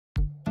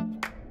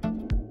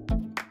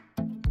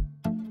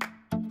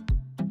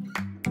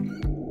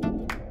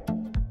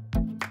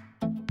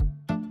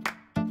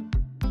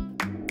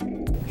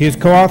He is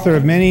co-author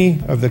of many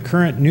of the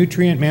current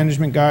nutrient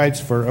management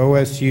guides for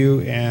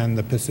OSU and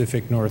the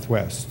Pacific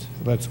Northwest.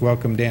 Let's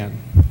welcome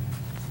Dan.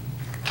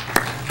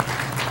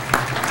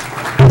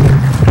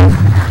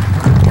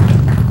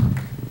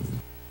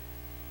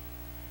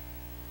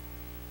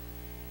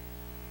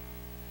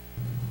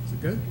 Is it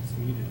good?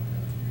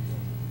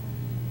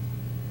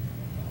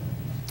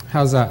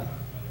 How's that?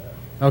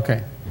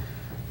 Okay.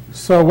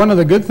 So one of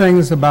the good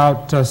things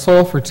about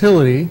soil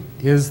fertility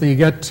is that you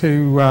get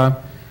to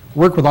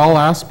work with all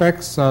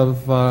aspects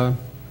of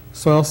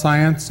soil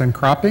science and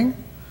cropping.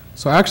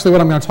 So actually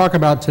what I'm going to talk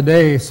about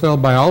today, soil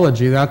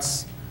biology,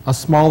 that's a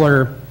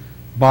smaller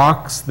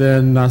box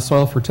than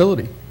soil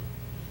fertility.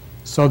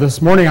 So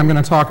this morning I'm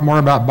going to talk more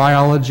about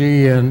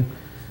biology, and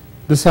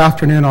this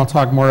afternoon I'll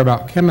talk more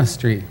about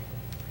chemistry.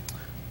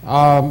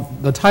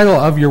 The title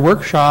of your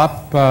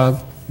workshop,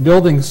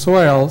 Building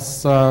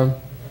Soils,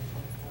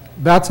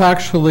 that's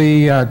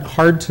actually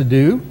hard to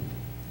do.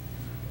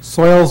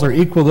 Soils are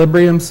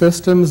equilibrium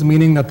systems,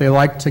 meaning that they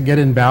like to get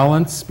in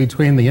balance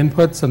between the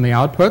inputs and the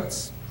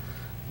outputs.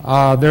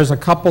 There's a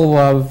couple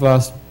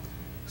of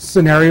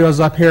scenarios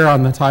up here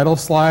on the title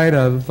slide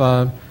of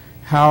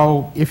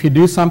how if you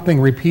do something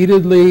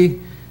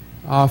repeatedly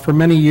for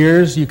many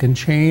years, you can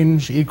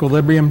change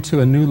equilibrium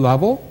to a new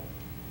level.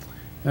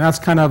 And that's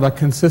kind of a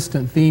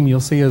consistent theme you'll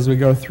see as we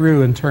go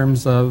through in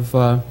terms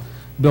of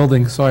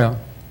building soil.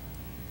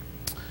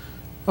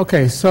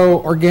 Okay,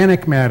 so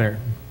organic matter.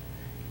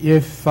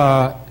 If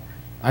I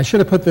should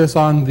have put this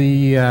on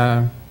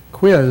the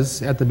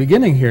quiz at the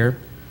beginning here,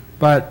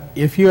 but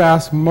if you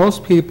ask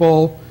most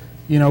people,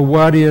 you know,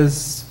 what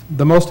is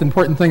the most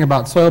important thing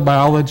about soil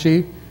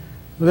biology,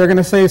 they're going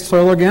to say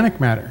soil organic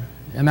matter.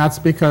 And that's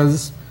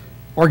because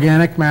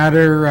organic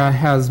matter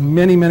has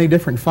many, many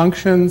different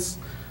functions.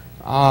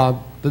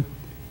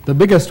 The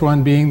biggest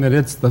one being that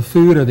it's the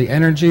food or the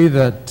energy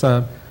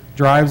that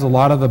drives a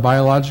lot of the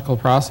biological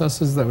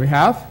processes that we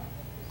have.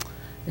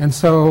 And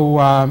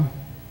so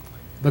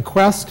the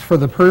quest for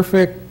the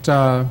perfect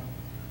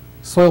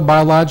soil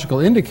biological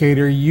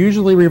indicator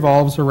usually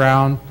revolves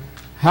around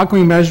how can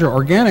we measure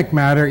organic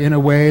matter in a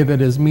way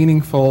that is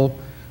meaningful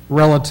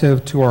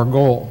relative to our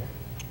goal.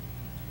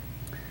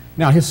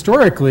 Now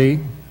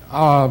historically,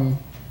 the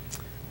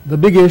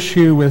big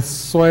issue with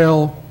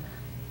soil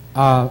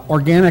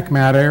organic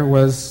matter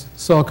was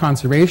soil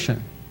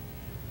conservation.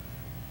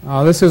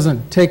 This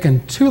isn't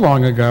taken too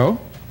long ago,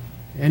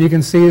 and you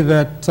can see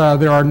that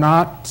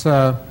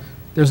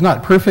there's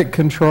not perfect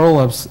control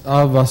of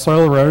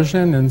soil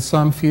erosion in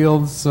some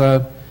fields.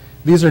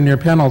 These are near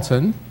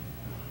Pendleton.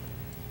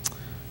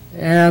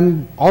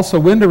 And also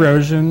wind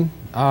erosion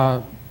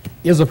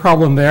is a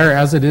problem there,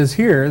 as it is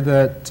here,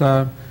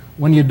 that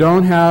when you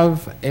don't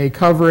have a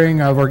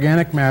covering of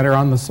organic matter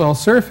on the soil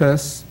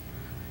surface,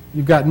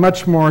 you've got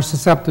much more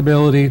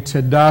susceptibility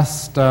to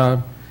dust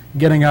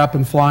getting up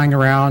and flying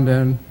around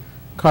and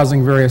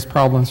causing various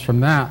problems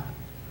from that.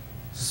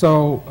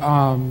 So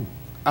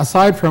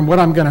aside from what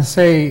I'm going to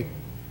say,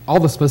 all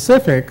the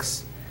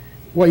specifics,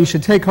 what you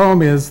should take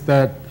home is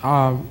that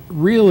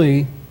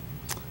really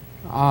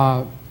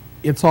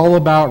it's all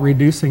about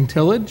reducing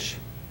tillage,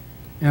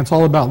 and it's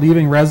all about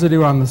leaving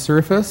residue on the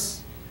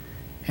surface.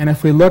 And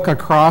if we look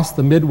across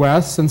the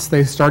Midwest, since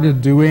they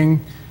started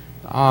doing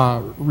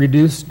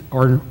reduced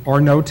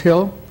or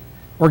no-till,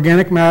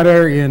 organic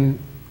matter in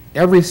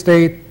every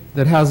state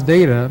that has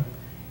data,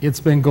 it's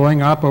been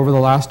going up over the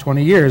last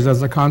 20 years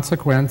as a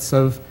consequence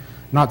of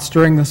not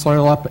stirring the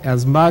soil up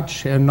as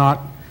much and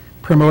not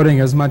promoting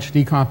as much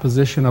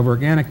decomposition of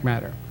organic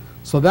matter.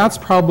 So that's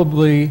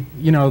probably,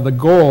 you know, the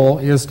goal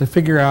is to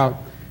figure out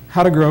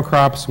how to grow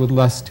crops with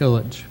less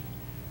tillage.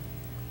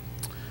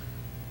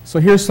 So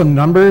here's some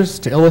numbers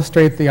to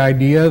illustrate the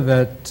idea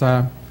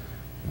that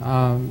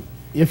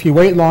if you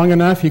wait long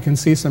enough, you can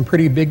see some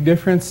pretty big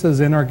differences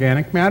in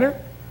organic matter.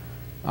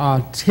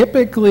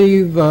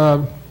 Typically,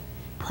 the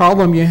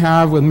problem you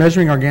have with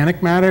measuring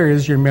organic matter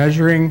is you're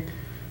measuring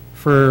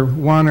for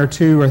 1 or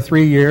 2 or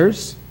 3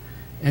 years.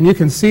 And you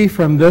can see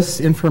from this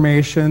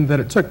information that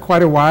it took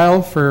quite a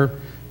while for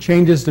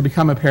changes to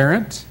become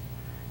apparent.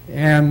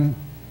 And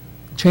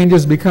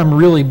changes become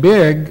really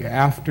big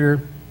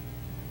after,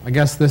 I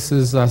guess this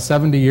is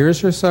 70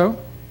 years or so.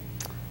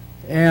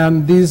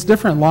 And these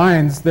different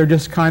lines, they're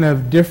just kind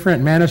of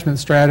different management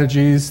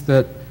strategies.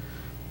 That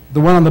the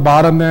one on the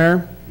bottom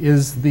there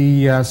is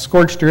the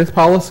scorched earth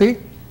policy.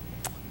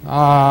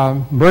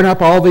 Burn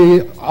up all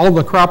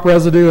the crop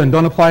residue and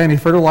don't apply any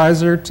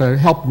fertilizer to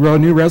help grow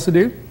new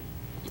residue.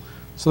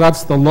 So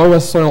that's the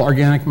lowest soil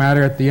organic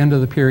matter at the end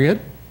of the period.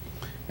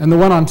 And the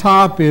one on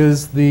top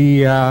is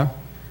the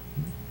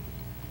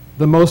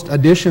most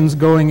additions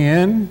going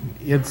in.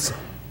 It's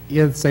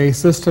a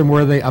system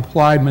where they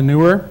applied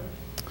manure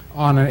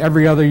on an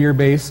every other year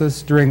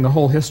basis during the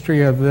whole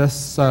history of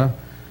this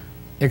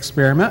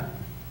experiment.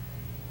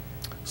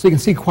 So you can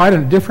see quite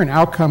a different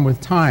outcome with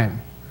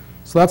time.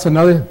 So that's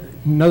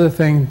another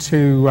thing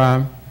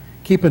to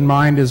keep in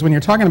mind is when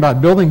you're talking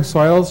about building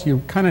soils,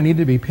 you kind of need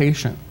to be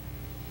patient.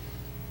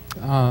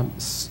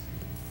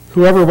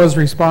 whoever was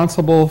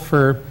responsible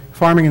for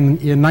farming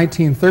in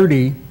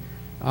 1930,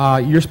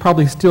 you're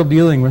probably still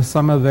dealing with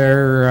some of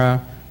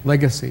their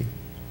legacy.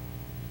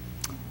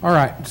 All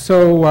right,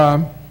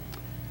 so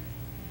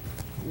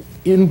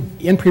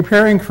in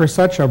preparing for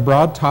such a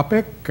broad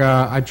topic,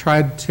 I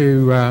tried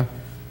to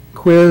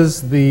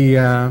quiz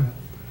the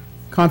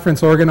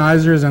conference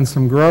organizers and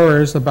some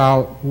growers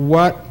about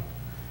what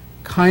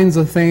kinds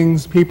of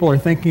things people are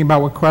thinking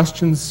about, what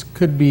questions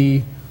could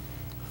be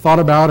thought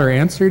about or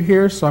answered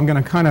here. So I'm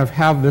going to kind of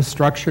have this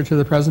structure to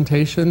the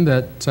presentation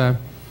that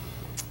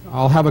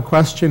I'll have a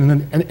question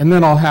and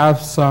then I'll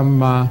have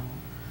some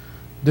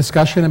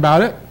discussion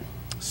about it.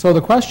 So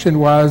the question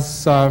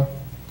was,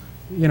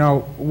 you know,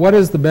 what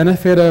is the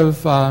benefit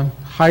of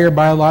higher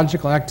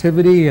biological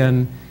activity,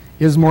 and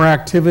is more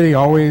activity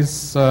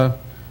always what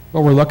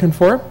we're looking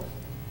for?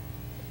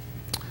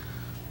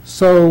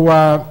 So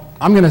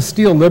I'm going to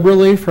steal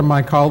liberally from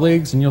my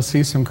colleagues, and you'll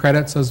see some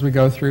credits as we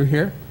go through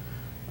here.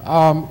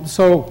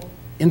 So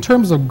in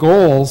terms of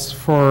goals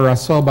for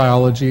soil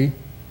biology,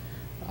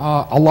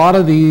 a lot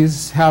of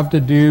these have to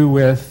do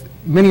with,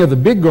 many of the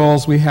big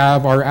goals we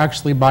have are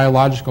actually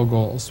biological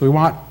goals. So we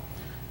want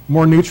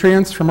more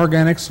nutrients from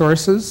organic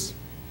sources.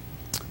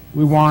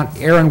 We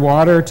want air and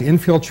water to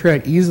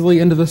infiltrate easily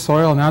into the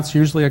soil, and that's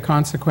usually a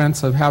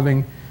consequence of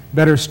having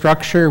better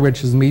structure,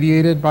 which is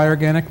mediated by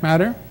organic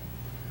matter.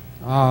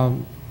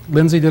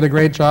 Lindsay did a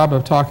great job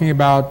of talking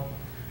about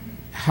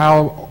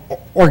how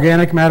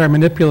organic matter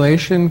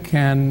manipulation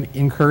can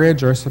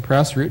encourage or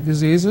suppress root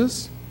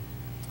diseases.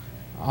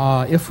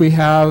 If we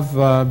have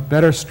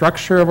better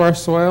structure of our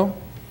soil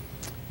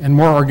and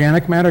more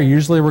organic matter,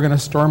 usually we're going to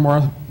store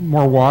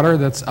more water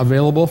that's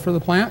available for the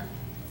plant.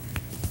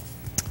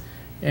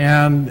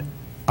 And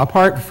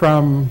apart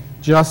from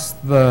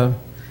just the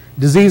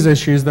disease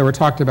issues that were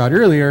talked about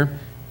earlier,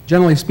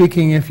 generally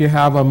speaking, if you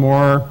have a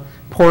more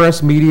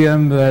porous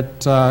medium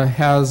that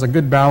has a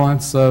good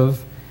balance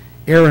of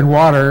air and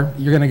water,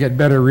 you're going to get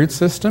better root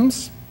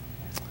systems,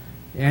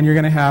 and you're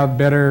going to have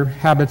better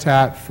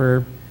habitat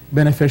for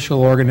beneficial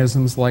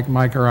organisms like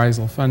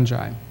mycorrhizal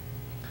fungi.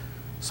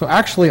 So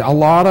actually, a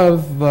lot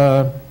of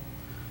the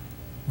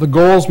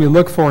goals we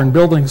look for in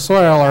building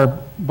soil are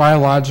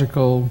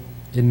biological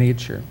in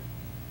nature.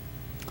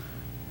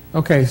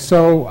 Okay,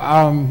 so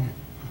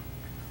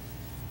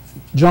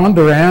John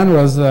Duran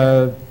was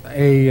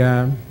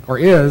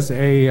is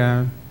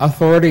a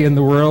authority in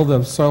the world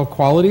of soil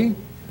quality,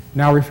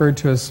 now referred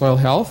to as soil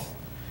health,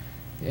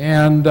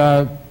 and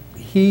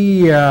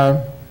he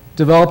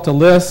developed a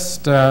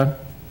list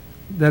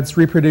that's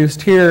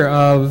reproduced here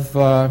of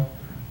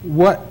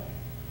what,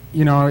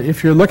 you know,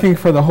 if you're looking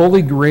for the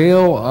holy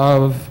grail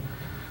of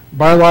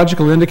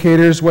biological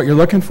indicators, what you're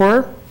looking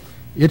for,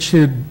 it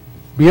should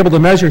be able to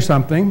measure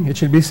something, it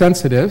should be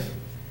sensitive,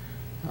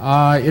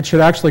 it should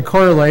actually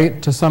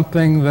correlate to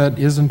something that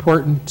is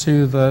important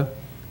to the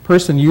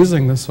person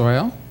using the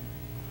soil.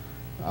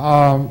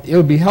 It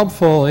would be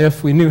helpful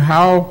if we knew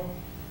how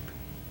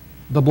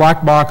the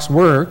black box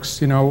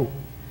works, you know,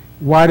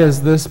 why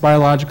does this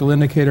biological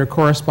indicator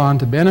correspond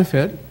to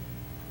benefit?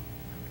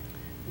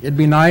 It'd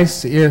be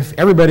nice if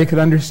everybody could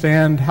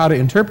understand how to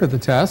interpret the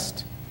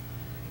test,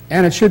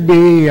 and it should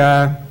be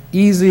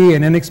easy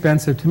and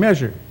inexpensive to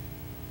measure.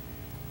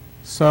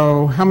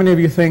 So how many of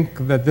you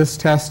think that this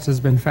test has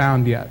been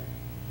found yet?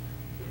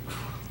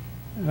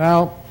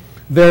 Well,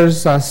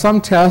 there's some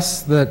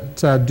tests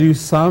that do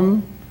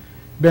some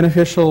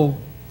beneficial,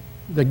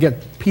 that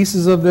get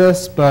pieces of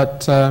this,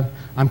 but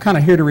I'm kind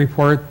of here to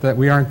report that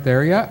we aren't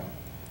there yet.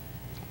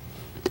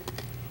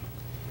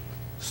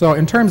 So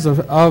in terms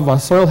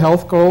of soil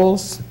health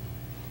goals,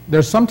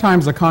 there's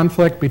sometimes a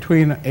conflict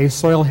between a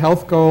soil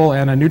health goal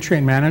and a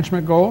nutrient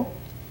management goal,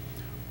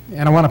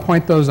 and I want to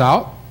point those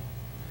out.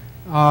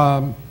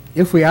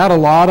 If we add a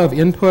lot of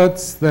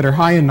inputs that are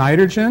high in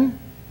nitrogen,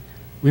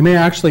 we may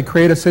actually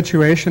create a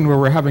situation where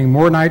we're having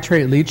more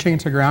nitrate leaching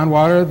to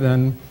groundwater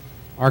than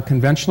our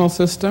conventional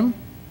system.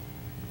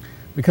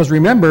 Because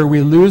remember, we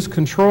lose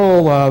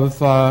control of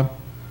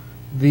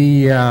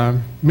the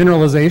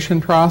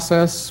mineralization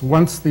process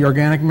once the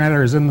organic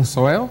matter is in the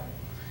soil.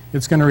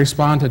 It's going to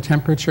respond to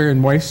temperature and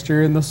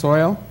moisture in the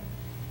soil.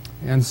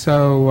 And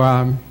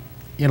so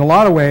in a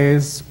lot of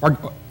ways,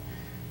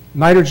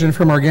 nitrogen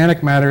from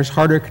organic matter is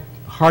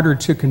harder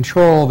to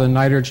control than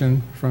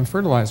nitrogen from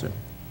fertilizer.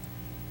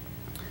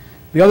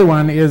 The other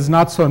one is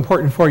not so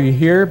important for you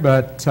here,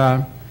 but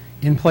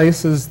in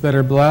places that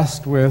are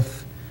blessed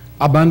with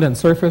abundant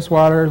surface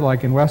water,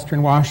 like in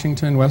western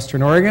Washington,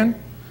 western Oregon,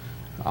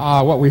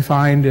 what we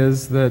find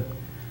is that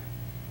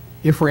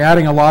if we're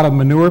adding a lot of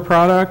manure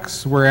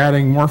products, we're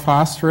adding more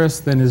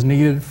phosphorus than is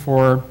needed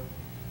for,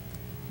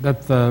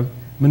 that the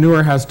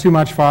manure has too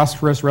much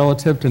phosphorus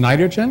relative to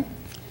nitrogen.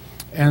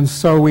 And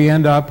so we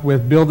end up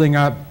with building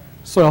up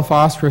soil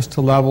phosphorus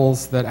to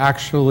levels that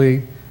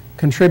actually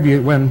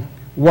contribute, when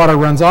water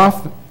runs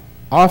off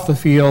the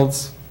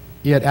fields,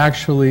 it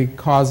actually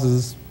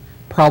causes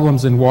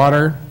problems in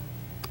water,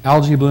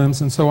 algae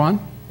blooms, and so on.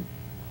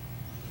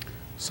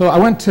 So I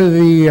went to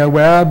the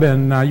web,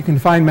 and you can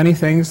find many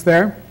things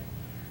there.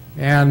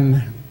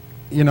 And,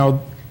 you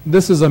know,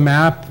 this is a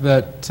map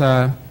that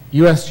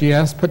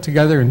USGS put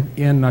together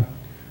in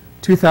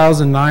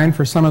 2009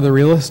 for some of the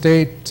real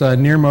estate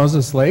near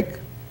Moses Lake.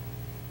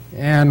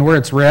 And where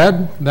it's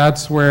red,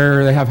 that's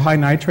where they have high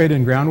nitrate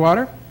in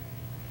groundwater,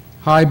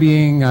 high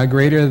being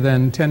greater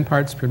than 10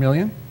 parts per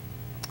million.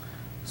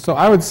 So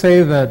I would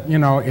say that, you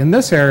know, in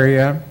this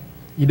area,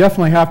 you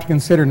definitely have to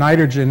consider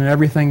nitrogen in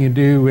everything you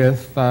do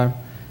with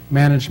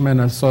management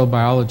of soil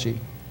biology.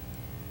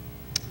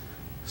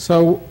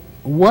 So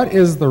what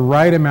is the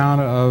right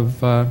amount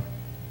of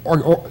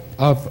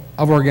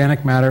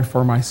organic matter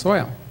for my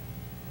soil?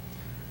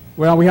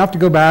 Well, we have to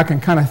go back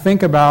and kind of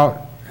think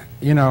about,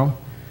 you know,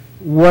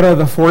 what are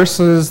the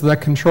forces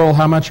that control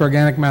how much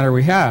organic matter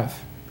we have?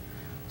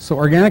 So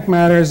organic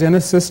matter is in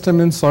a system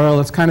in soil.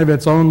 It's kind of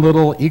its own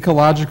little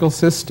ecological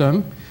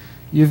system.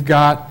 You've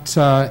got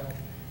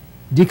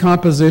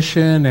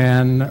decomposition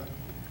and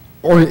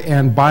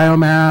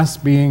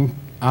biomass being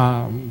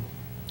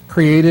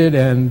created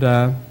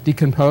and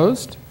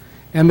decomposed.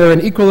 And they're in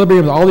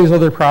equilibrium with all these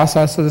other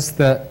processes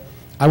that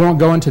I won't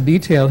go into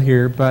detail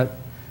here, but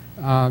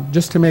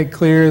just to make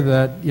clear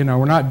that, you know,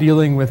 we're not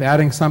dealing with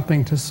adding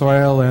something to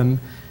soil and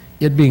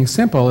it being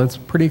simple. It's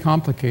pretty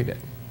complicated.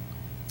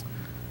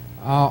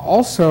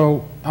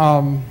 Also,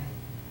 I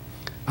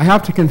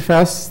have to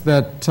confess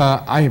that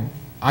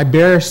I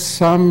bear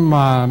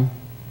some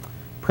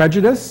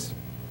prejudice.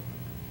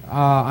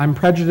 I'm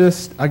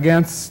prejudiced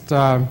against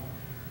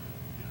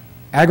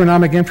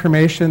agronomic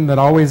information that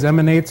always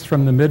emanates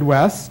from the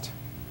Midwest,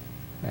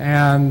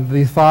 and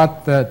the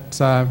thought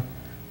that,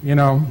 you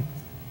know,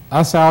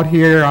 us out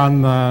here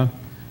on the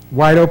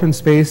wide open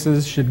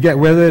spaces should get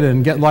with it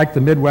and get like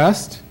the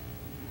Midwest.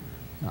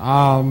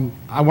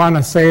 I want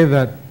to say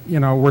that, you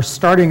know, we're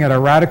starting at a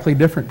radically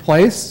different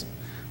place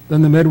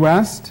than the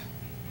Midwest.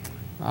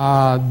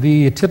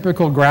 The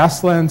typical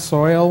grassland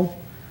soil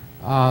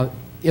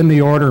in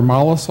the order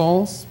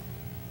mollisols,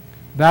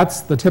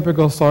 that's the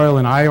typical soil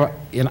in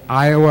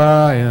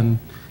Iowa and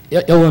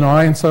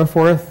Illinois and so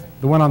forth,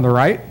 the one on the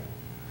right.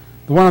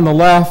 The one on the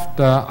left,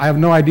 I have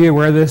no idea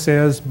where this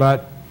is,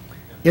 but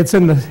it's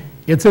in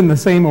the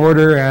same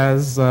order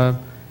as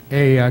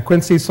a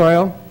Quincy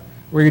soil,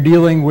 where you're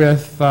dealing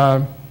with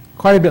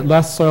quite a bit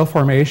less soil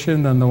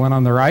formation than the one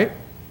on the right.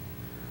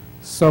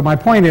 So my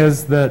point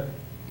is that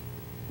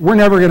we're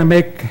never going to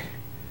make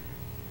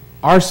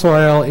our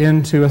soil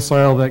into a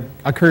soil that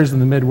occurs in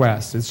the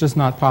Midwest. It's just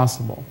not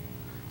possible.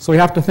 So we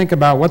have to think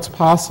about what's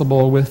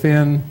possible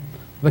within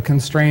the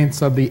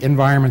constraints of the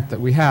environment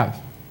that we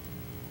have.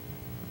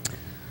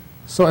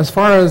 So as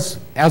far as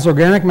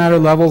organic matter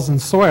levels in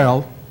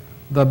soil,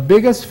 the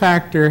biggest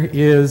factor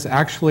is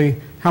actually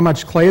how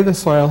much clay the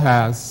soil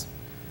has,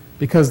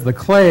 because the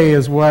clay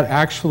is what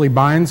actually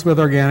binds with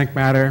organic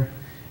matter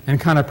and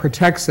kind of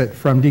protects it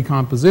from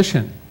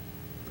decomposition.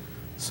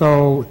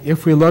 So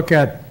if we look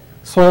at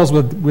soils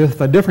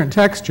with different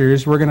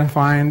textures, we're going to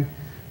find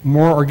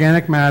more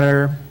organic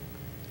matter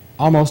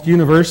almost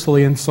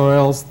universally in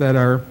soils that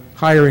are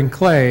higher in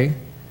clay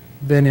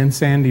than in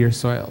sandier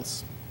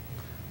soils.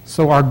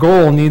 So our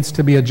goal needs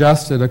to be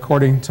adjusted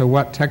according to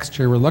what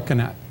texture we're looking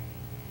at.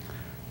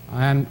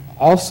 And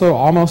also,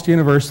 almost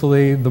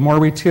universally, the more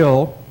we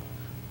till,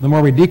 the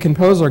more we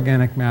decompose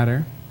organic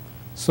matter,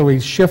 so we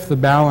shift the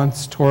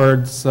balance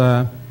towards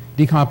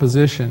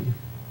decomposition,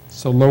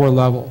 so lower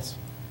levels.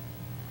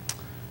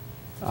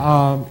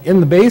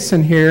 In the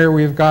basin here,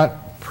 we've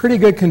got pretty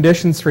good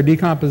conditions for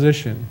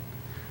decomposition.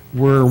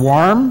 We're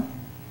warm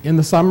in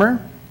the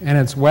summer, and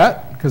it's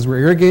wet because we're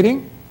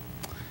irrigating.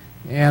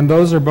 And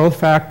those are both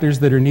factors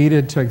that are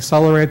needed to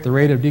accelerate the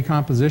rate of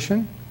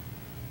decomposition.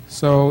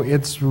 So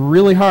it's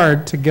really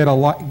hard to get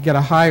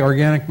a high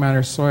organic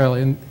matter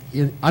soil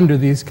under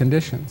these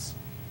conditions.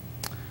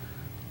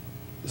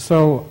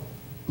 So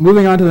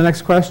moving on to the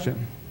next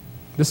question.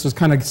 This was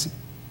kind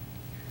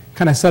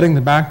of setting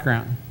the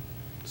background.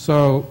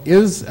 So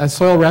is a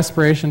soil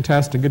respiration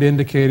test a good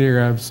indicator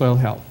of soil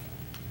health?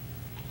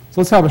 So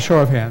let's have a show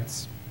of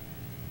hands.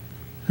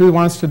 Who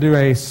wants to do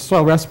a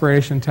soil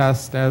respiration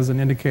test as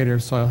an indicator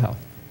of soil health?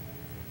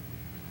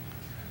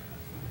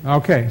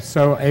 Okay,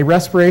 so a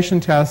respiration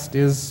test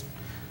is,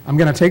 I'm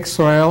going to take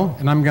soil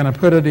and I'm going to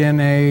put it in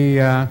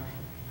a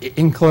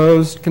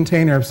enclosed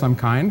container of some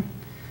kind,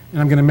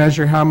 and I'm going to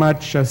measure how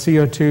much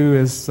CO2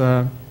 is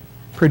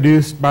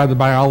produced by the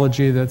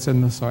biology that's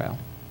in the soil.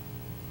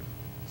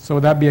 So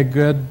would that be a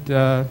good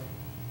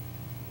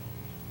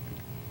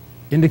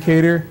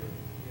indicator?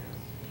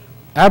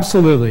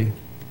 Absolutely.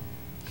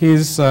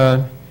 He's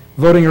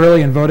voting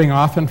early and voting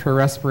often for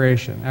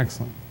respiration.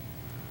 Excellent.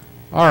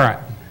 All right.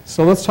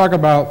 So let's talk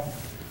about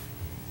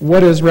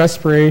what is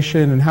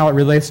respiration and how it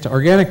relates to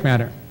organic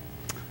matter.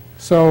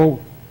 So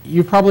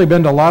you've probably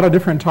been to a lot of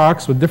different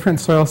talks with different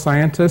soil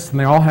scientists, and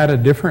they all had a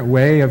different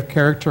way of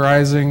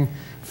characterizing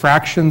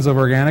fractions of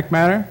organic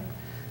matter.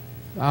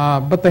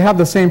 But they have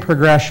the same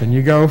progression.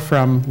 You go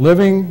from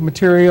living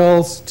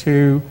materials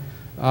to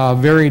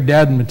very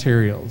dead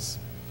materials.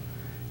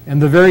 And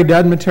the very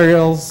dead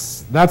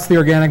materials, that's the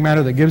organic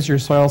matter that gives your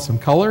soil some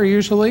color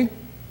usually.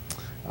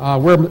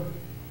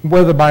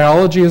 Where the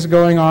biology is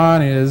going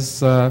on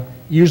is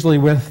usually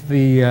with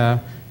the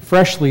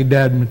freshly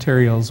dead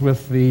materials,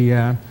 with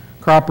the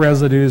crop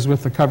residues,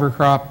 with the cover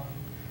crop,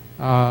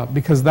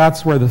 because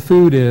that's where the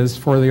food is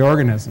for the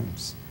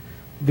organisms.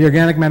 The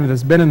organic matter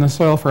that's been in the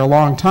soil for a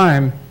long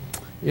time,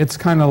 it's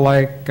kind of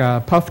like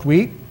puffed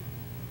wheat.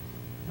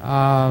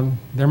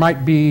 There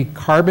might be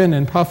carbon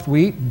in puffed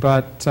wheat,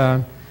 but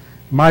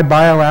my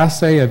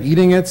bioassay of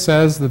eating it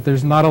says that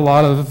there's not a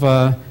lot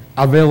of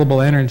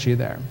available energy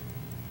there.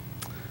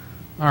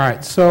 All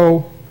right,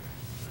 so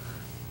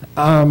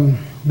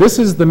this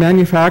is the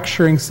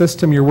manufacturing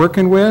system you're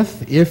working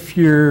with if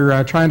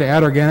you're trying to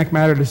add organic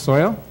matter to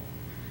soil.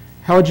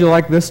 How would you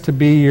like this to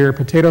be your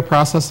potato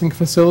processing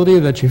facility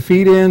that you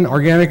feed in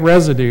organic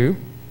residue,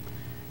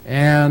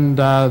 and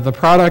the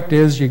product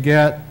is you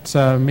get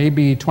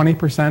maybe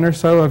 20% or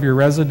so of your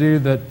residue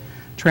that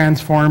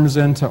transforms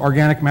into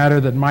organic matter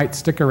that might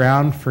stick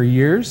around for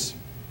years,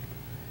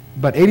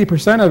 but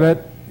 80% of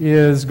it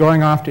is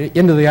going off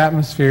into the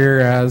atmosphere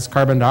as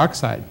carbon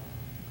dioxide.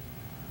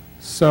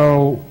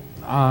 So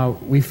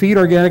we feed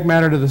organic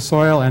matter to the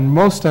soil, and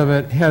most of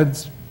it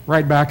heads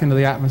right back into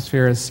the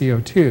atmosphere as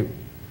CO2.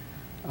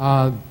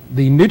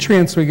 The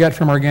nutrients we get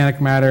from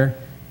organic matter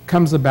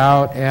comes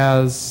about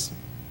as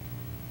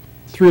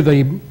through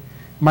the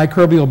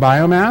microbial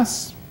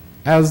biomass.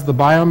 As the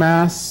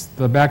biomass,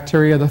 the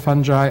bacteria, the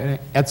fungi,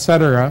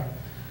 etc.,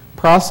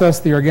 process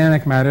the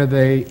organic matter,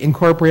 they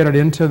incorporate it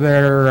into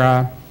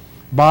their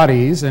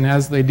bodies, and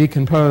as they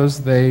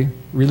decompose, they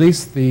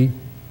release the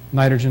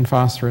nitrogen,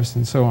 phosphorus,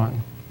 and so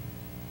on.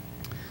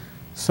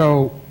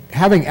 So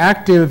having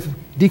active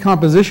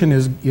decomposition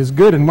is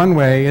good in one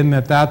way, in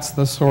that that's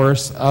the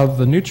source of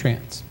the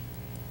nutrients.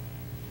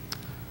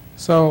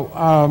 So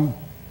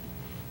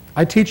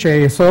I teach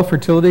a soil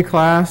fertility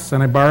class,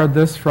 and I borrowed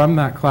this from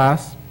that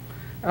class.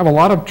 I have a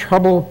lot of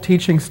trouble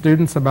teaching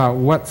students about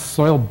what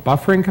soil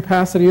buffering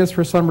capacity is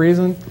for some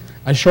reason.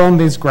 I show them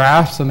these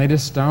graphs and they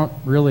just don't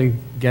really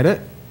get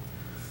it.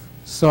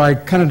 So I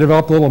kind of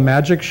developed a little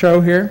magic show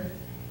here.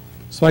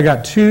 So I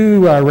got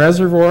two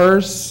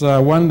reservoirs,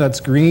 one that's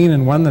green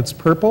and one that's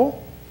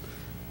purple.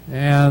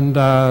 And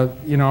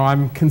you know,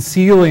 I'm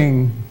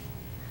concealing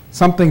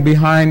something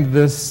behind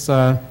this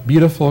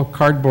beautiful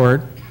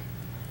cardboard.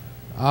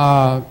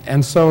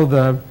 And so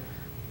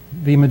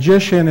the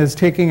magician is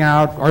taking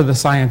out, or the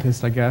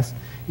scientist, I guess,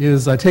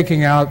 is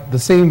taking out the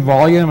same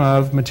volume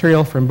of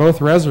material from both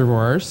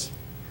reservoirs.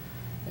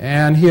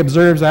 And he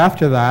observes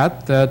after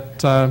that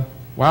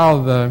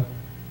wow,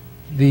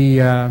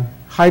 the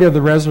height of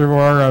the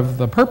reservoir of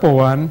the purple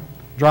one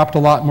dropped a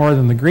lot more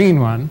than the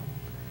green one.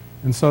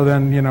 And so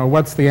then, you know,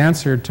 what's the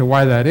answer to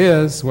why that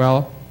is?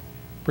 Well,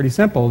 pretty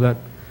simple, that,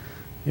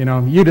 you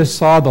know, you just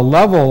saw the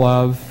level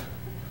of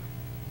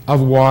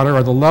water,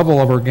 or the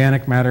level of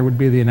organic matter would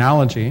be the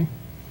analogy.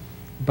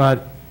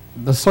 But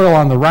the soil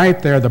on the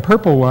right there, the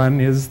purple one,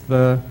 is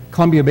the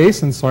Columbia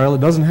Basin soil.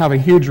 It doesn't have a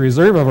huge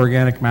reserve of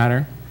organic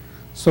matter.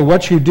 So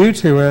what you do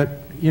to it,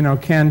 you know,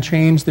 can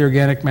change the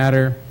organic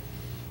matter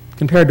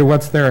compared to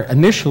what's there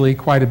initially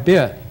quite a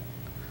bit.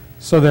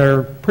 So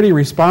they're pretty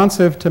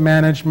responsive to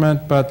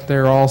management, but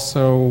they're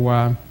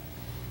also,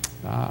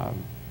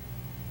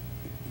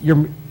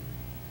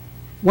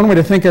 one way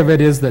to think of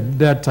it is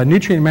that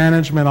nutrient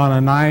management on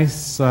a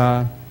nice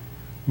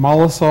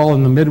mollisol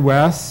in the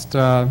Midwest,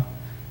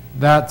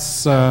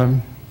 that's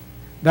a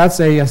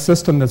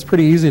system that's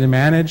pretty easy to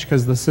manage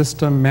because the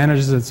system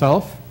manages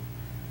itself.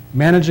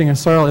 Managing a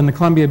soil in the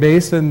Columbia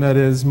Basin that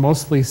is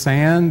mostly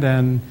sand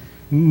and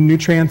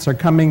nutrients are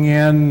coming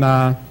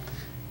in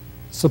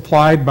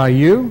supplied by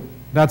you,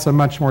 that's a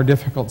much more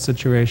difficult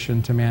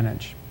situation to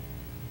manage.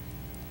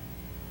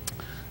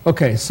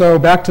 Okay, so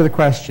back to the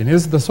question.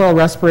 Is the soil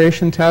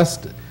respiration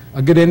test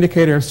a good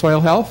indicator of soil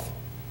health?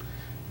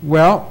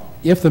 Well,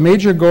 if the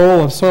major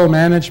goal of soil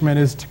management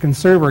is to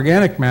conserve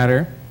organic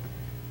matter,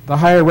 the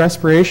higher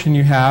respiration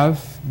you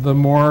have, the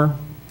more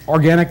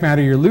organic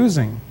matter you're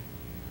losing.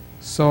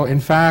 So in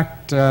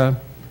fact,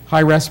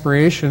 high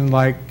respiration,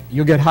 like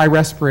you'll get high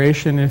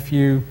respiration if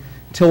you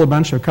till a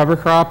bunch of cover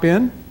crop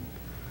in.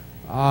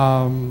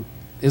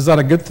 Is that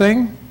a good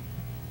thing?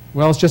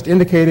 Well, it's just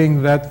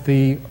indicating that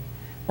the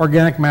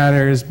organic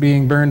matter is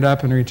being burned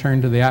up and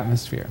returned to the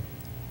atmosphere.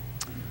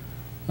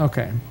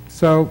 Okay,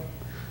 so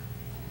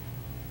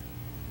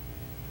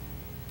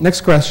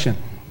next question.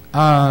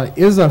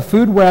 Is a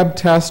food web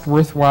test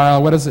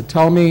worthwhile? What does it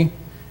tell me?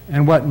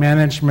 And what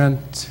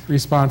management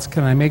response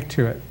can I make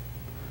to it?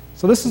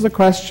 So this is a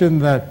question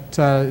that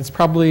it's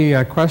probably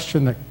a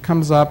question that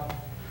comes up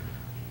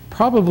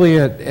probably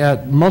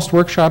at most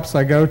workshops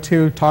I go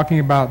to talking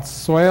about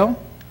soil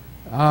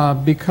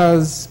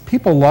because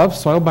people love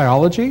soil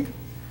biology.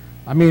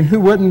 I mean, who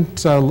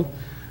wouldn't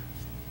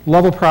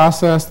love a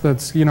process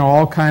that's, you know,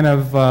 all kind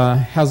of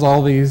has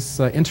all these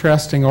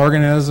interesting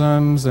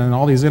organisms and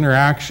all these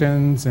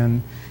interactions,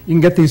 and you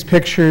can get these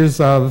pictures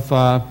of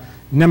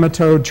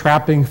nematode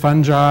trapping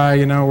fungi,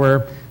 you know,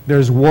 where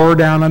there's war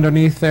down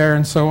underneath there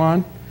and so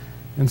on.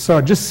 And so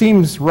it just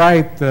seems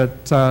right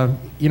that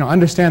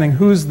understanding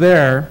who's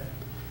there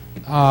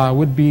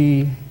would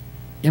be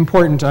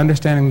important to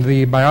understanding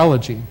the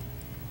biology.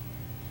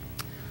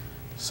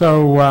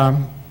 So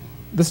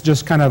this is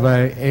just kind of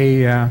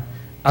a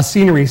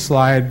scenery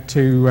slide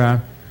to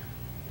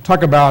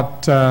talk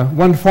about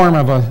one form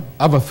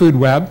of a food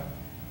web.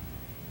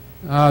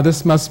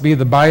 This must be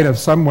the bite of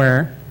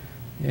somewhere,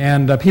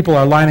 and people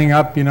are lining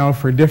up,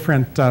 for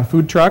different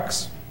food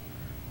trucks.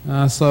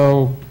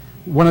 So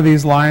one of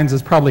these lines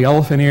is probably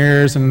elephant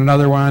ears, and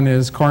another one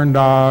is corn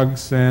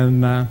dogs,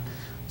 and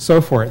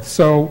so forth.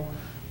 So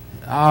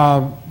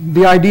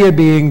the idea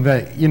being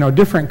that,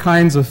 different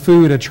kinds of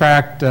food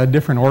attract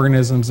different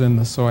organisms in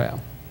the soil.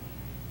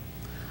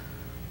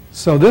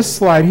 So this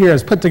slide here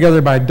is put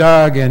together by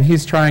Doug, and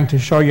he's trying to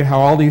show you how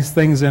all these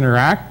things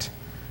interact.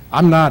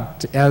 I'm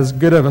not as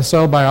good of a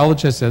soil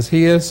biologist as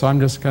he is, so I'm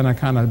just going to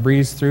kind of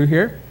breeze through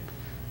here.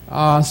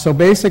 So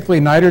basically,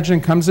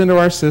 nitrogen comes into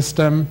our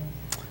system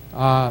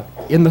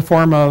in the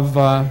form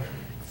of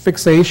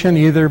fixation,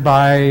 either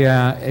by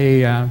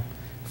a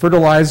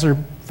fertilizer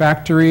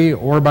factory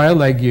or by a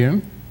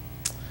legume.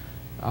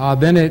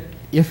 Then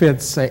if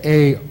it's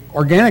a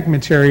organic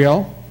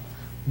material,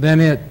 then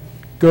it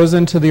goes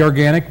into the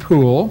organic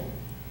pool,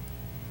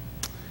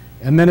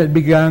 and then it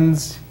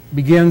begins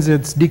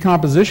its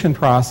decomposition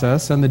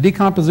process, and the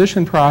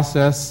decomposition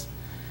process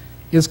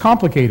is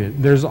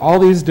complicated. There's all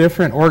these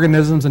different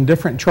organisms and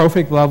different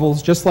trophic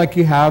levels, just like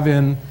you have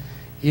in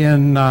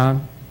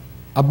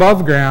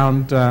above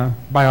ground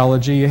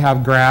biology. You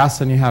have grass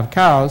and you have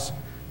cows.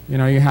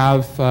 You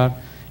have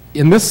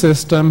in this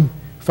system,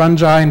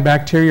 fungi and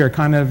bacteria are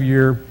kind of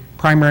your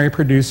primary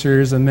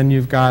producers, and then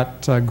you've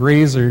got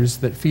grazers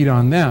that feed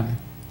on them.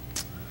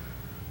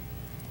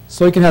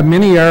 So you can have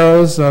many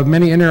arrows of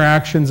many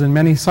interactions and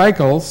many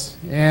cycles,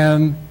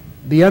 and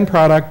the end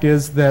product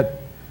is that,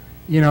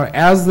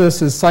 as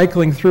this is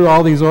cycling through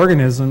all these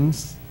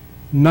organisms,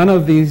 none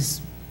of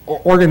these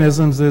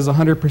organisms is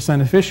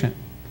 100% efficient.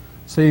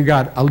 So you've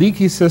got a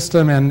leaky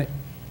system and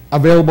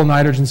available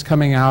nitrogen's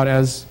coming out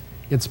as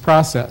it's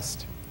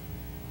processed.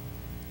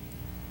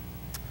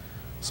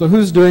 So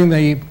who's doing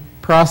the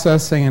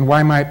processing, and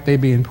why might they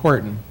be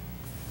important?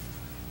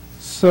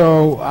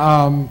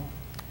 So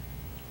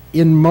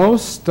in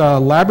most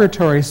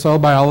laboratory soil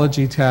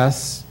biology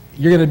tests,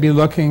 you're going to be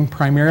looking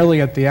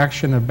primarily at the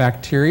action of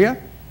bacteria.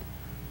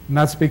 And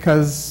that's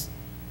because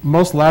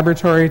most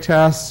laboratory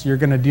tests, you're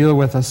going to deal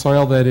with a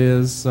soil that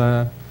is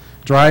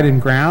dried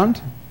and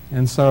ground.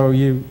 And so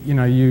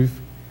you've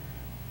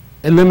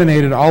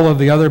eliminated all of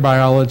the other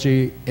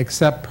biology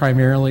except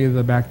primarily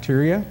the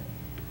bacteria.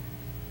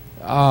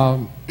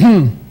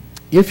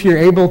 If you're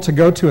able to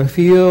go to a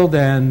field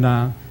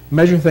and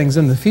measure things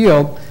in the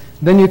field,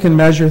 then you can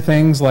measure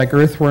things like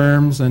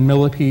earthworms and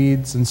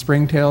millipedes and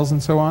springtails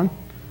and so on.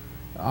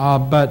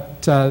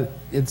 But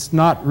it's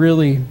not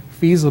really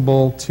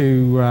feasible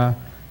to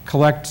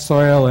collect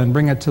soil and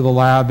bring it to the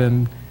lab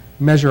and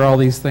measure all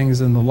these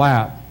things in the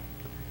lab.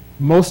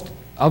 Most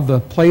of the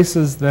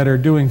places that are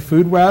doing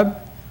food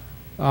web,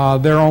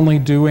 they're only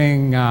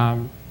doing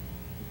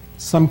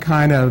some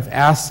kind of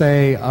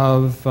assay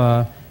of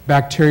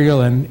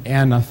bacterial and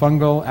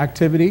fungal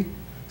activity.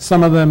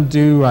 Some of them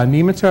do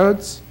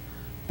nematodes,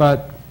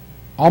 but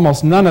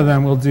almost none of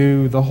them will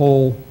do the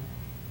whole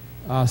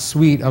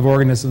suite of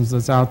organisms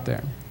that's out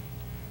there.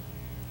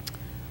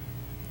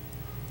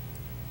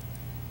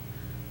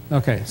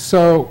 Okay,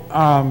 so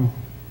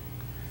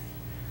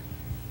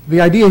the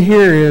idea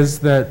here is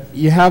that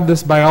you have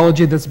this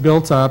biology that's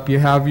built up. You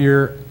have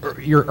your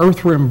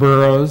earthworm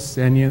burrows,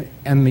 and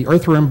the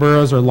earthworm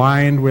burrows are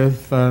lined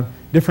with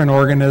different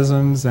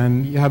organisms,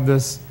 and you have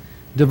this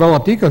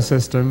developed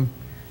ecosystem.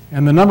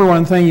 And the number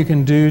one thing you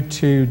can do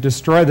to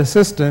destroy the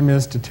system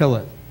is to till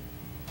it.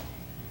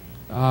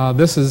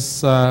 This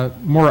is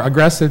more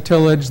aggressive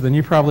tillage than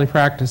you probably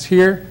practice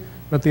here,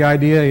 but the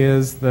idea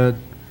is that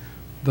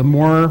the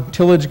more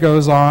tillage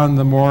goes on,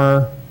 the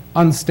more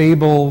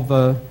unstable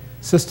the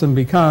system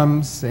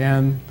becomes,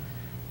 and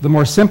the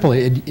more simple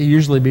it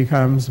usually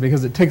becomes,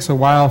 because it takes a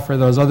while for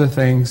those other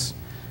things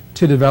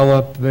to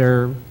develop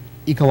their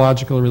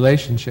ecological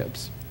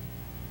relationships.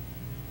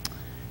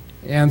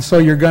 And so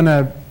you're going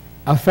to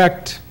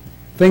affect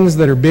things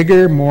that are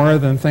bigger more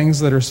than things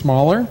that are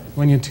smaller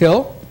when you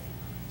till.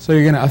 So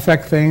you're going to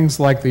affect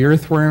things like the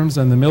earthworms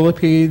and the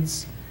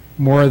millipedes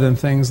more than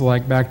things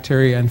like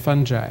bacteria and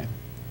fungi.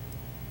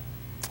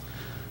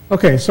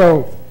 Okay,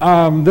 so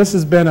this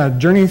has been a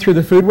journey through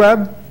the food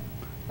web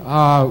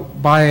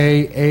by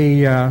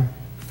a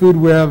food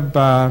web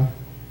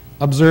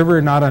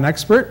observer, not an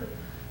expert.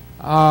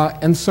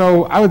 And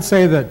so I would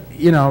say that,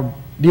 do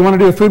you want to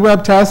do a food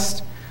web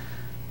test?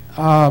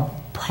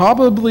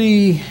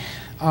 Probably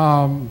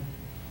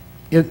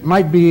it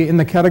might be in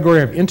the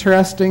category of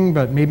interesting,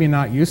 but maybe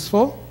not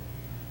useful.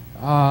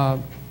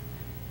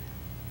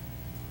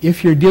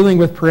 If you're dealing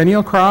with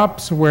perennial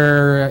crops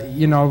where,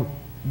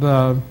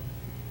 the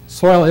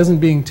soil isn't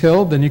being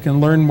tilled, then you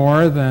can learn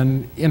more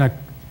than in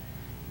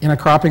a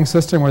cropping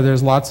system where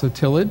there's lots of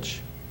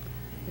tillage.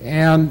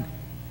 And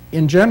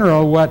in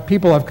general, what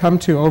people have come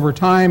to over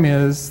time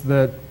is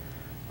that,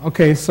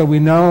 okay, so we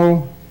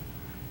know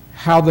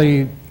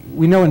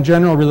in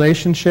general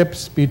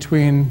relationships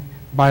between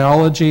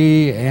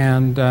biology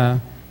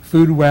and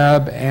food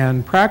web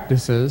and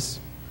practices.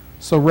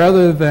 So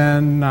rather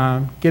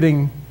than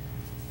getting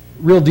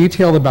real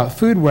detailed about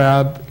food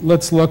web,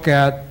 let's look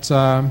at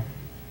some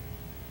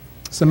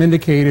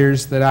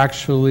indicators that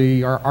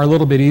actually are a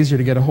little bit easier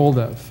to get a hold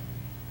of.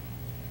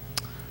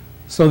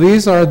 So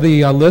these are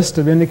the list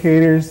of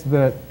indicators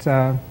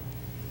that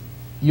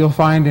you'll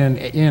find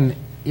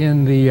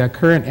in the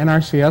current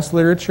NRCS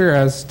literature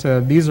as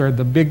to these are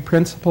the big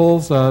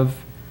principles of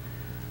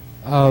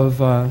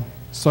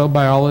soil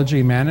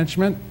biology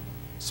management,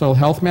 soil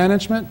health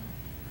management.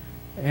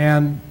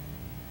 And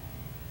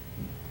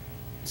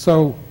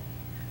so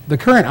the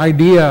current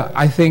idea,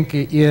 I think,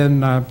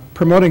 in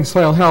promoting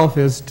soil health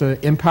is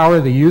to empower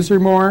the user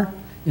more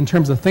in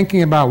terms of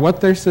thinking about what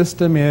their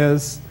system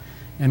is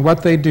and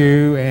what they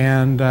do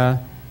and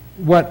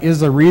what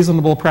is a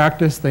reasonable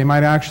practice they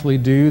might actually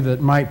do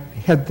that might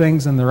head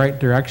things in the right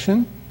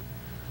direction.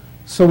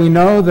 So we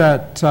know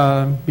that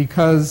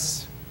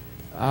because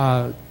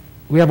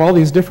we have all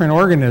these different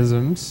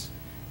organisms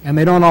and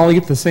they don't all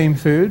eat the same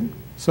food,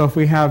 so if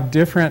we have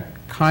different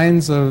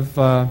kinds of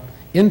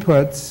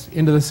inputs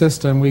into the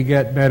system, we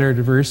get better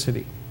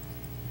diversity.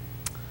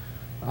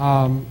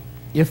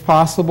 If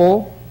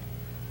possible,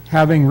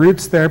 having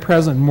roots there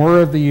present more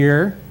of the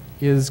year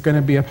is going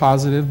to be a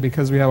positive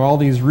because we have all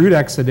these root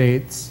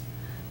exudates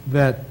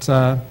that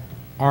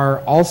are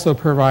also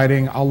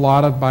providing a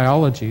lot of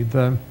biology.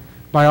 The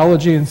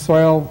biology in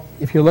soil,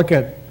 if you look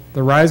at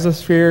the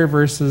rhizosphere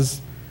versus,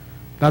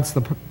 that's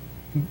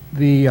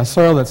the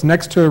soil that's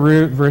next to a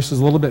root versus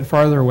a little bit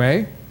farther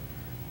away,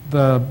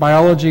 the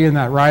biology in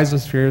that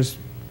rhizosphere is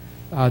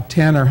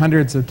 10 or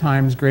hundreds of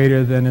times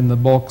greater than in the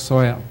bulk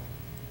soil.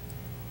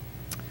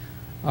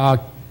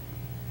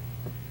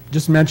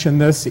 Just mention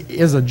this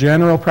is a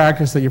general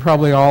practice that you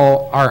probably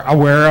all are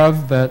aware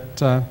of,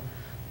 that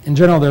in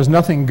general there's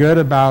nothing good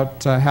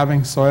about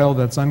having soil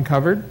that's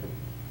uncovered.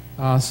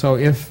 So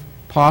if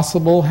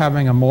possible,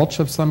 having a mulch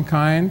of some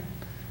kind,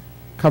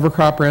 cover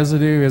crop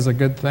residue is a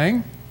good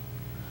thing.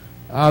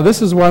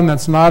 This is one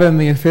that's not in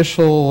the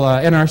official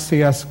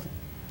NRCS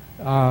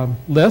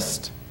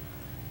list,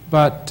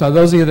 but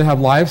those of you that have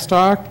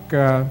livestock,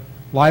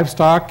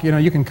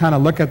 you can kind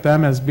of look at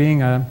them as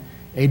being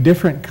a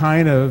different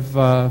kind of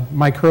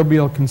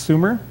microbial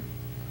consumer.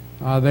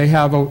 They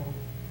have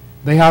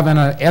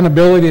an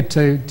ability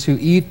to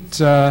eat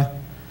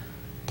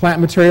plant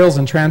materials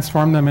and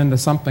transform them into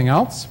something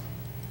else.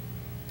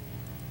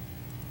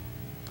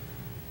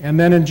 And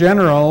then in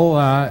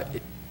general,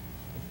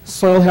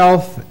 soil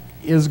health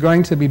is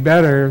going to be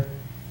better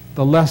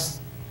the less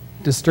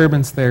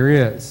disturbance there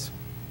is.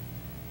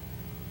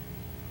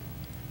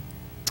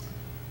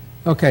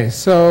 Okay,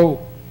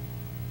 so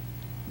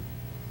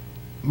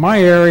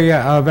my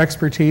area of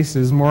expertise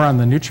is more on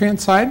the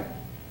nutrient side.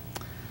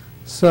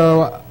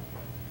 So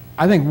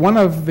I think one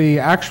of the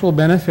actual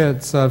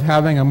benefits of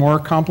having a more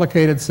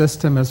complicated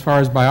system as far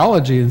as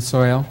biology in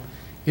soil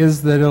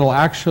is that it'll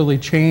actually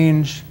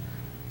change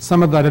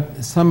some of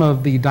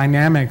the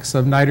dynamics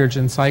of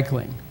nitrogen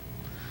cycling.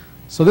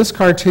 So this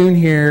cartoon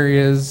here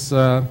is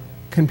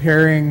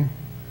comparing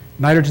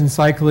nitrogen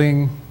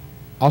cycling.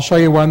 I'll show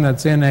you one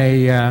that's in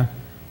a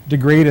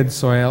degraded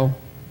soil.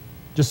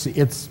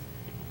 It's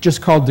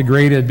just called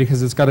degraded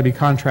because it's got to be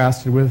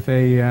contrasted with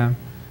the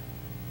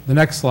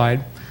next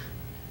slide.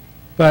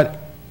 But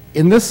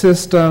in this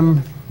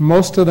system,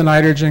 most of the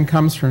nitrogen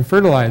comes from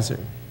fertilizer.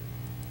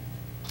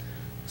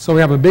 So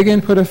we have a big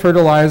input of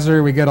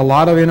fertilizer, we get a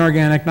lot of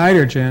inorganic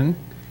nitrogen,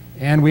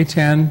 and we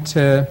tend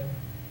to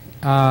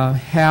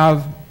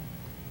have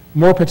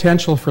more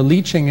potential for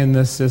leaching in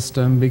this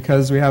system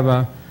because we have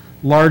a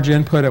large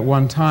input at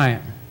one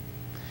time.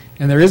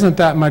 And there isn't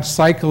that much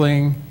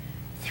cycling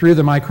through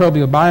the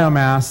microbial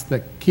biomass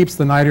that keeps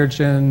the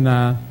nitrogen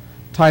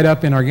tied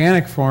up in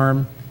organic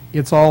form.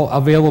 It's all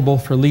available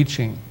for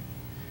leaching.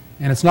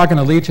 And it's not going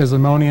to leach as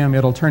ammonium,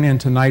 it'll turn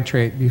into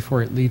nitrate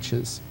before it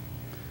leaches.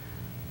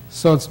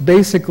 So it's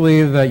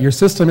basically that your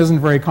system isn't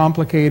very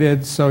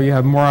complicated, so you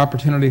have more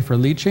opportunity for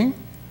leaching.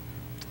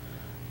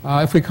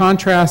 If we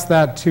contrast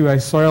that to a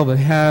soil that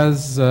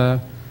has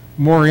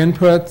more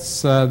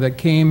inputs that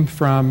came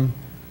from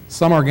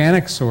some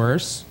organic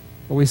source,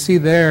 what we see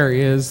there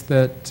is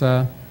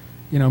that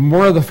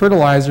more of the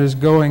fertilizer is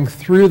going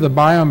through the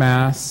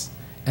biomass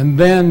and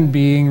then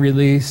being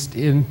released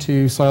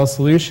into soil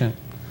solution.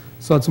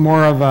 So it's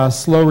more of a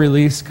slow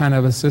release kind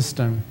of a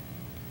system.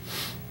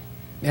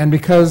 And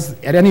because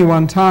at any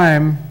one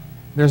time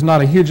there's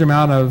not a huge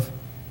amount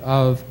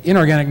of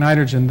inorganic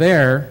nitrogen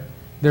there,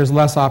 there's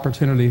less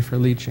opportunity for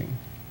leaching.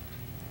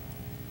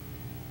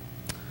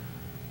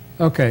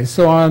 Okay,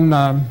 so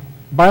on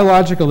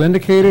biological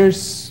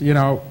indicators,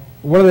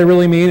 what do they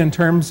really mean in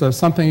terms of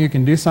something you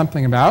can do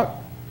something about?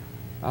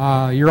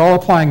 You're all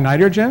applying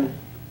nitrogen,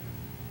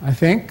 I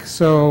think.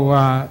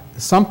 So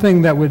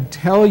something that would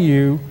tell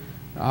you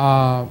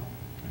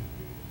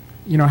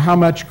how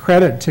much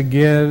credit to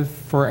give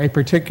for a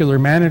particular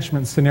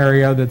management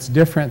scenario that's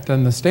different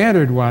than the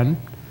standard one,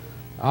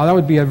 that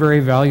would be a very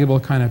valuable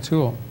kind of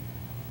tool.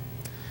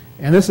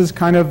 And this is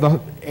kind of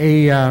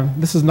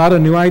this is not a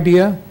new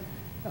idea.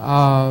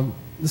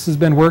 This has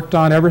been worked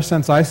on ever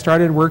since I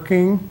started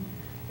working,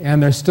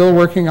 and they're still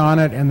working on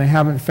it, and they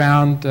haven't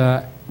found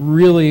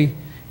really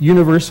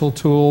universal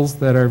tools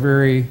that are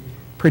very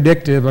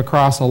predictive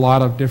across a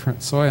lot of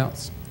different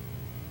soils.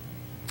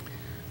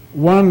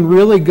 One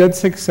really good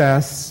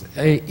success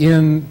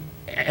and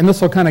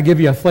this will kind of give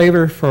you a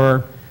flavor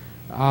for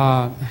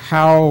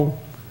how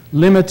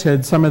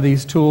limited some of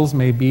these tools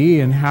may be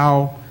and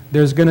how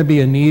there's going to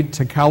be a need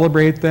to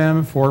calibrate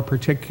them for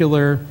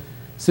particular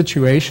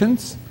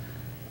situations.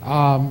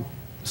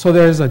 So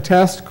there's a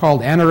test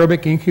called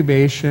anaerobic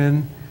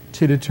incubation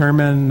to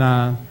determine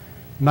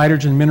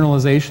nitrogen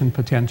mineralization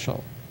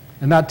potential.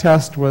 And that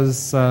test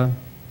was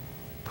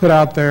put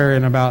out there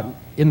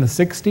in the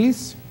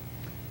 60s.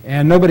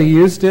 And nobody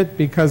used it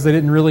because they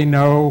didn't really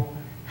know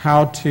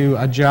how to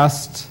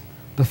adjust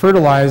the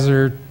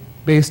fertilizer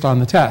based on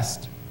the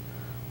test.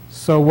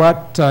 So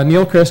what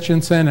Neil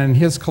Christensen and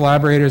his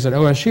collaborators at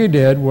OSU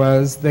did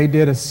was they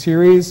did a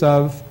series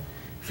of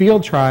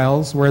field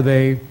trials where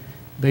they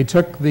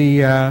took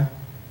the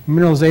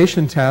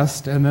mineralization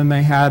test and then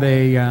they had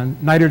a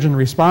nitrogen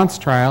response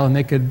trial, and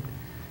they could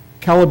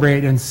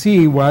calibrate and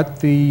see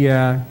what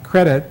the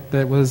credit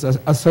that was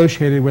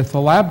associated with the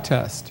lab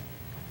test.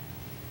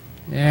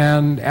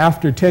 And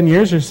after 10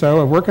 years or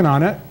so of working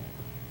on it,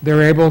 they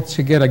were able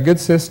to get a good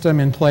system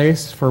in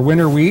place for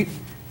winter wheat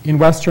in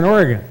Western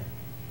Oregon.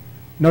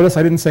 Notice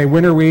I didn't say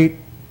winter wheat,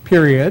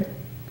 period.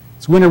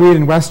 It's winter wheat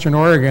in Western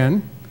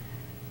Oregon,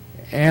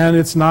 and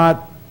it's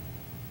not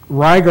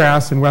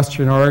ryegrass in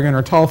Western Oregon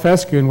or tall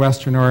fescue in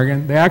Western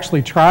Oregon. They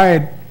actually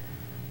tried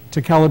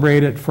to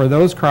calibrate it for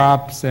those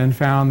crops and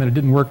found that it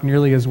didn't work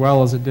nearly as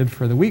well as it did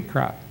for the wheat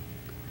crop.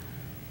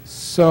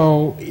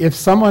 So if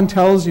someone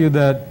tells you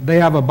that they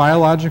have a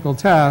biological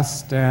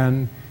test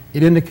and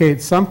it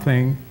indicates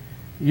something,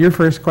 your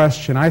first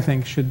question, I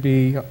think, should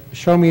be,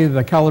 show me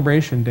the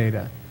calibration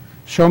data.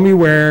 Show me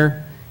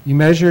where you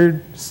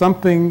measured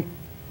something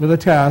with a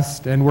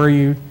test and where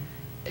you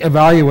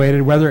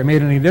evaluated whether it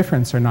made any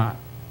difference or not.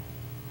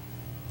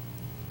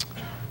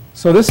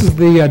 So this is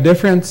the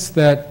difference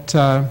that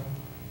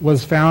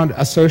was found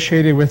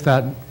associated with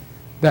that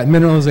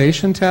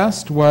mineralization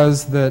test,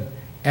 was that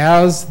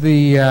as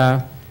the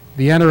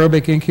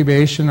anaerobic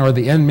incubation, or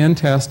the N-min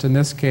test in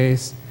this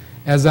case,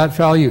 as that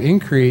value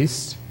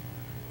increased,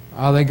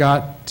 they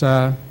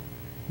got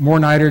more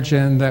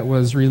nitrogen that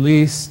was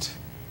released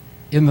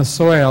in the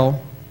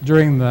soil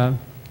during the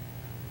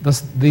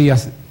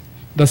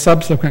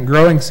subsequent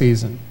growing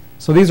season.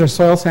 So these are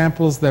soil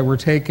samples that were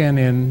taken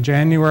in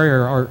January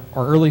or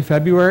early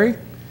February,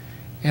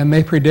 and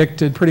they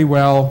predicted pretty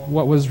well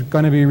what was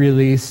going to be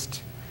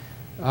released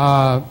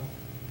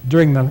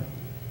during the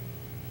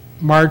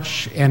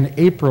March and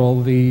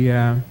April,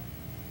 the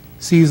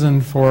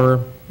season for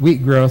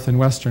wheat growth in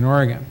Western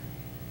Oregon.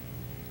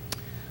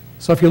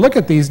 So if you look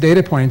at these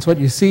data points, what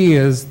you see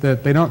is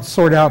that they don't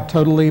sort out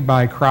totally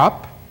by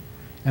crop,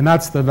 and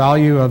that's the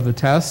value of the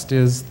test,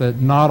 is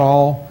that not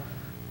all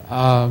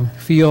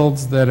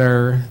fields that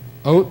are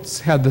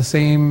oats had the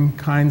same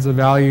kinds of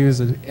values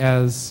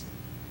as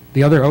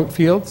the other oat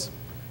fields.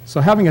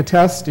 So having a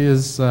test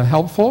is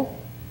helpful.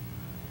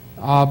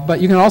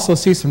 But you can also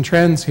see some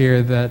trends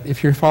here that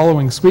if you're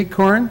following sweet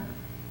corn,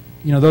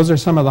 those are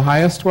some of the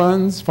highest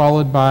ones,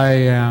 followed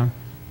by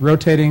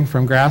rotating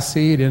from grass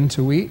seed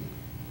into wheat.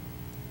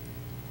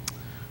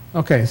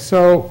 Okay,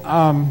 so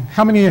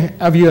how many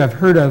of you have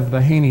heard of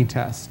the Haney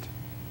test?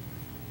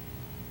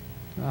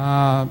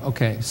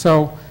 Okay,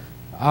 so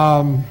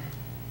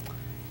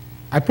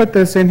I put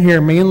this in here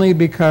mainly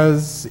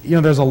because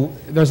there's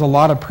a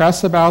lot of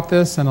press about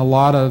this and a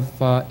lot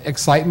of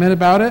excitement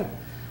about it.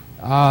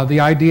 The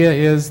idea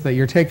is that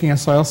you're taking a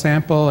soil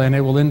sample and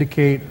it will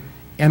indicate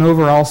an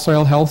overall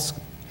soil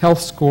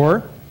health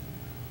score.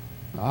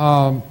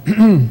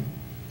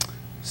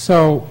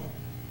 So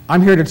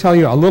I'm here to tell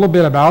you a little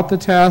bit about the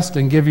test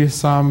and give you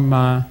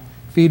some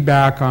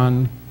feedback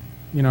on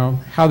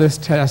how this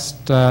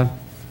test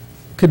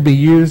could be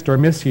used or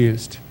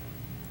misused.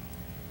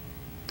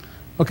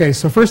 Okay,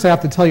 so first I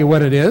have to tell you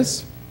what it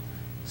is.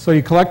 So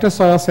you collect a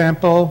soil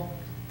sample,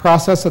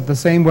 process it the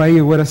same way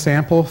you would a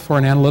sample for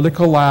an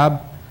analytical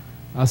lab,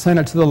 send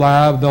it to the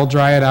lab, they'll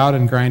dry it out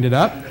and grind it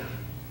up.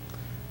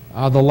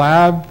 The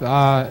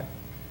lab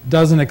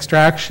does an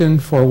extraction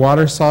for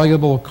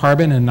water-soluble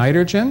carbon and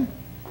nitrogen,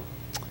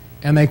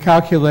 and they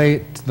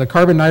calculate the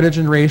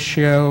carbon-nitrogen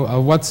ratio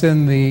of what's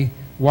in the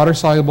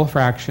water-soluble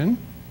fraction.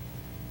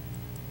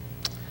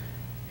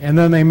 And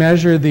then they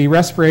measure the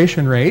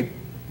respiration rate,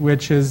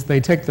 which is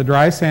they take the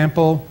dry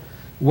sample,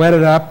 wet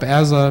it up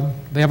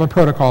they have a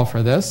protocol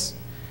for this,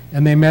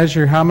 and they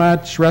measure how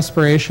much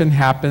respiration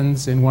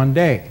happens in one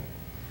day.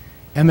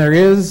 And there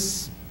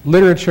is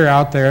literature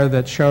out there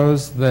that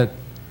shows that,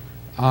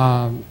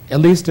 at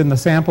least in the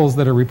samples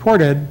that are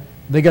reported,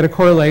 they get a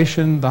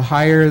correlation. The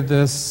higher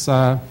this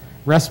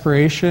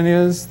respiration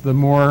is, the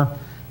more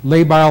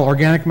labile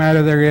organic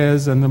matter there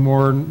is, and the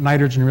more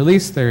nitrogen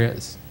release there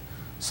is.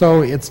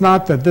 So it's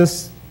not that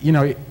this,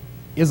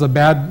 is a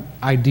bad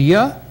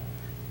idea.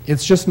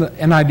 It's just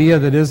an idea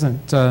that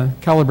isn't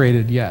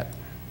calibrated yet.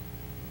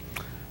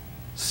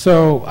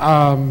 So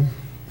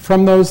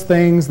from those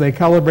things, they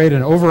calibrate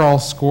an overall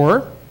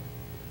score,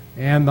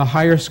 and the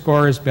higher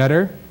score is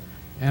better.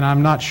 And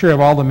I'm not sure of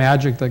all the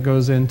magic that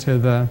goes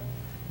into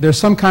there's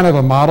some kind of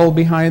a model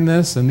behind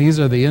this, and these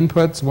are the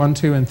inputs, 1,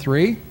 2, and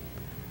 3.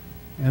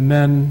 And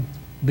then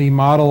the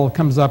model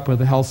comes up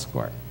with a health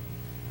score.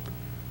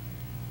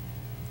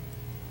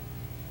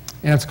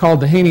 And it's called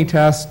the Haney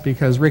test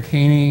because Rick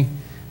Haney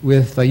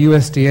with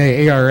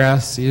USDA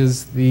ARS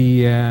is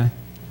the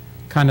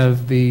kind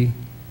of the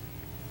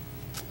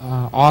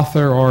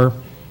author, or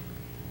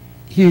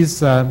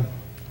he's done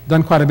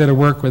quite a bit of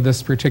work with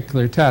this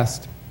particular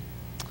test.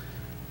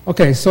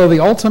 Okay, so the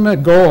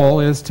ultimate goal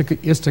is to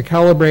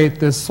calibrate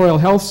this soil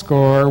health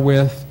score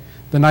with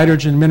the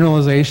nitrogen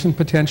mineralization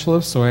potential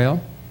of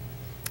soil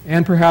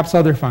and perhaps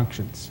other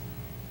functions.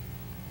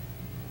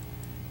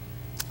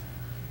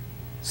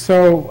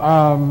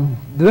 So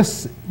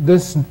this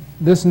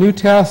new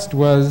test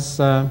was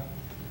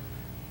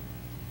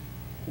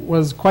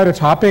quite a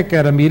topic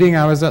at a meeting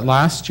I was at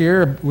last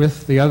year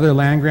with the other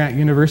land-grant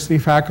university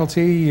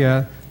faculty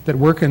that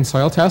work in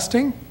soil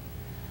testing.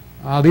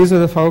 These are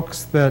the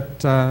folks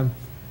that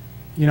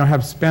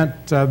have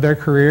spent their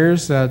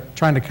careers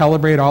trying to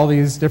calibrate all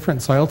these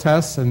different soil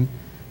tests and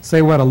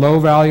say what a low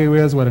value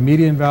is, what a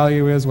median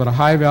value is, what a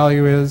high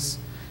value is,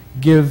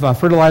 give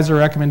fertilizer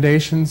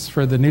recommendations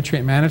for the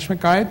nutrient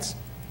management guides.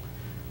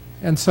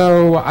 And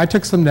so I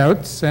took some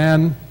notes,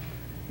 and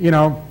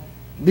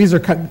this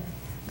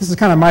is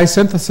kind of my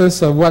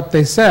synthesis of what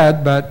they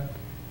said, but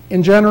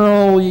in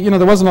general,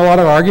 there wasn't a lot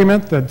of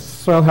argument that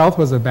soil health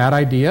was a bad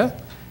idea.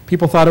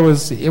 People thought it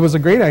was a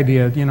great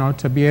idea,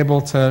 to be able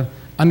to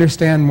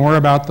understand more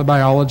about the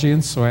biology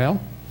in soil.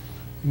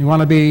 We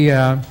want to be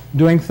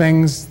doing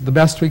things the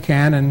best we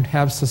can and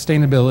have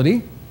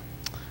sustainability.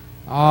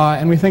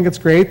 And we think it's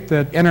great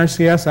that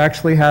NRCS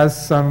actually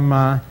has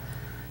some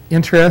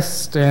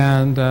interest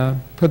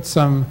and put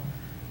some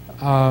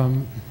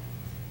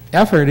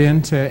effort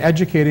into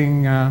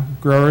educating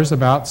growers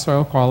about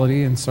soil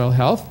quality and soil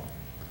health.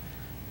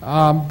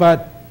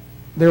 But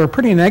they were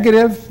pretty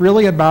negative,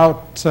 really,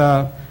 about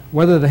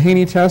whether the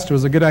Haney test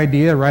was a good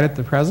idea right at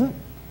the present.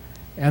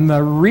 And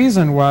the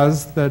reason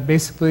was that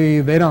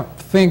basically they don't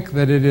think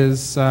that it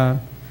is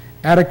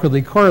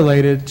adequately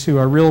correlated to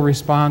a real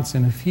response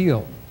in a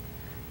field.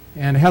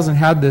 And it hasn't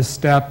had this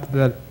step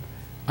that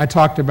I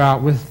talked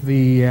about with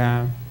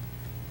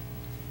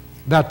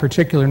that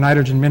particular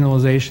nitrogen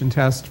mineralization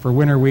test for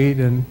winter wheat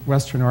in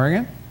Western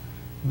Oregon,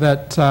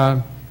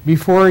 that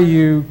before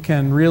you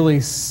can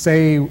really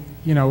say,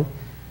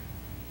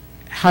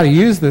 how to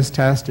use this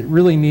test, it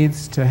really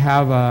needs to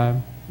have a,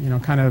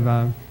 kind of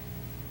a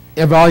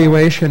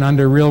evaluation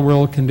under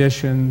real-world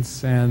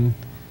conditions and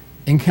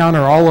encounter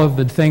all of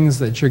the things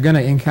that you're going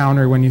to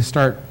encounter when you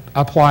start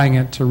applying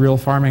it to real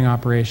farming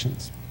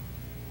operations.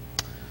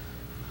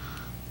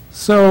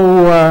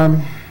 So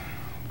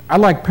I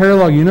like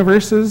parallel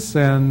universes,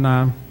 and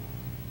I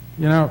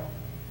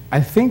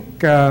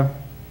think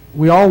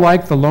we all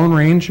like the Lone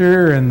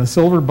Ranger and the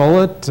Silver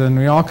Bullet, and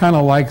we all kind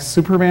of like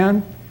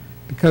Superman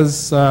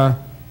because,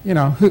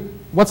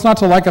 what's not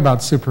to like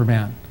about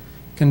Superman?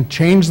 Can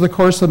change the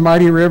course of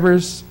mighty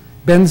rivers,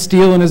 bend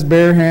steel in his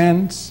bare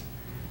hands,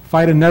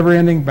 fight a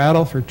never-ending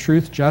battle for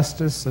truth,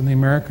 justice, and the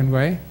American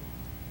way.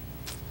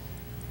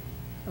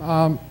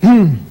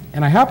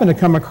 And I happened to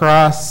come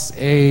across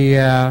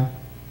this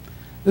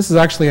is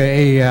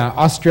actually a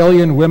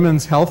Australian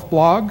women's health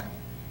blog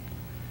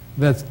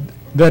that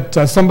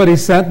somebody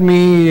sent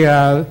me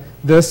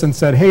this and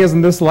said, hey,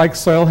 isn't this like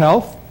soil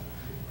health?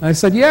 And I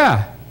said,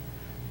 yeah.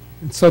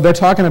 And so they're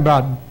talking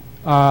about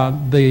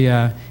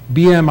the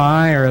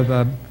BMI, or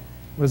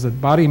the,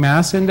 body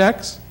mass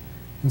index.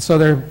 And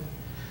so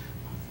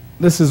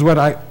this is what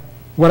I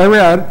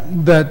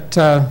read,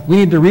 that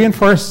we need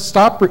to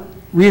stop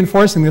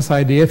reinforcing this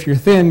idea. If you're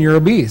thin, you're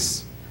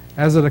obese.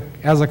 As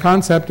a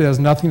concept, it has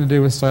nothing to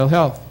do with soil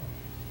health.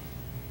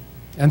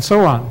 And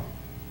so on.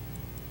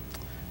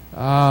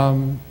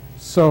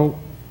 So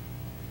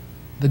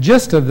the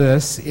gist of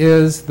this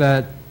is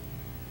that,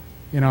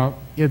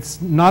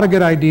 it's not a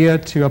good idea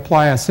to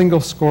apply a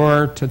single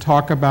score to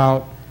talk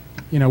about,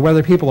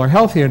 whether people are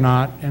healthy or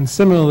not. And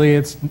similarly,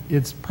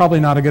 it's probably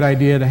not a good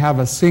idea to have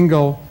a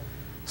single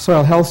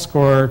soil health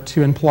score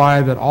to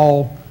imply that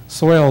all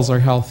soils are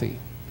healthy.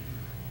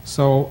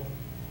 So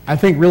I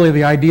think really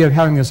the idea of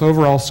having this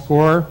overall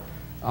score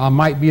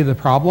might be the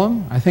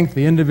problem. I think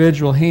the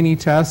individual Haney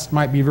test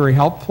might be very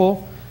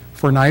helpful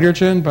for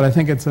nitrogen, but I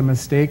think it's a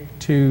mistake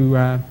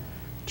to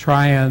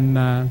try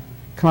and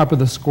come up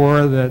with a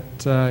score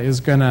that is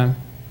going to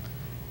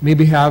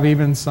maybe have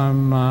even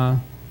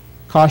some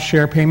cost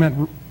share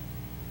payment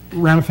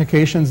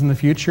ramifications in the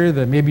future,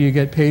 that maybe you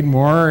get paid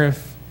more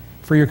if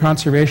for your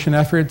conservation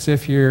efforts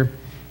if your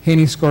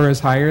Haney score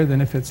is higher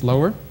than if it's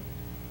lower.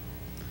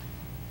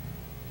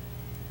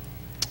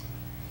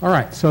 All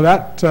right, so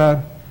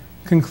that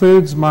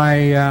concludes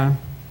my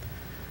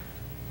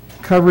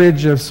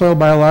coverage of soil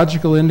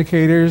biological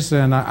indicators,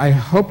 and I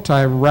hoped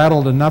I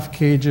rattled enough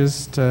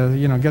cages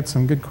to, get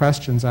some good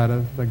questions out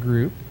of the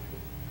group.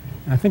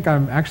 And I think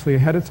I'm actually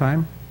ahead of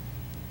time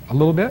a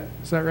little bit.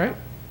 Is that right?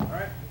 All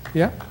right.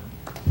 Yeah.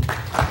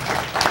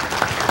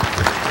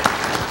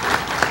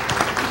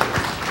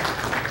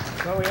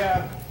 So we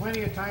have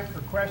plenty of time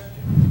for questions.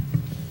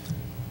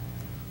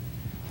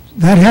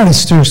 That had to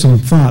stir some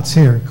thoughts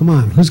here. Come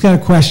on, who's got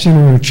a question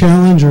or a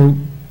challenge or,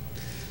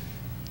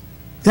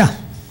 yeah.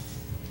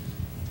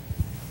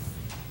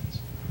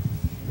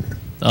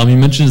 You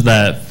mentioned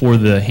that for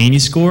the Haney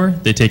score,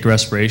 they take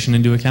respiration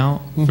into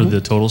account for the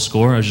total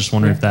score. I was just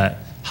wondering if that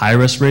high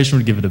respiration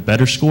would give it a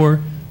better score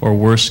or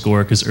worse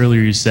score, because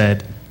earlier you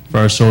said for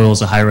our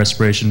soils, a high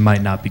respiration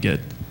might not be good.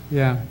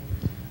 Yeah.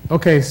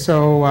 Okay,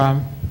 so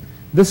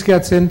this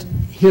gets into,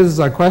 his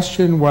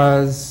question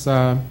was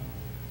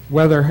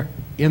whether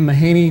in the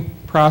Haney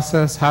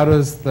process, how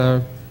does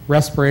the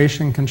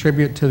respiration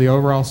contribute to the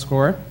overall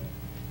score?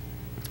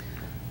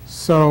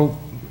 So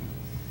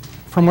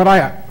from what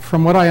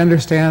I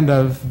understand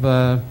of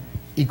the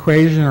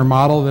equation or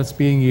model that's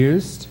being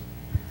used,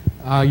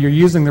 you're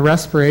using the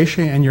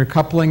respiration and you're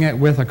coupling it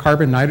with a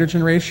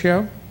carbon-nitrogen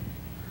ratio.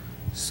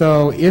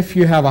 So if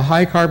you have a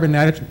high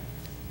carbon-nitrogen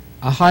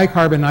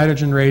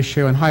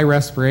ratio and high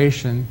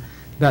respiration,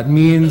 that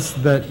means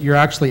that you're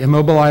actually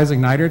immobilizing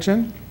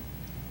nitrogen,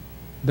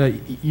 that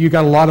you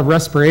got a lot of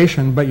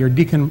respiration, but you're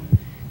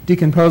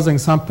decomposing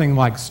something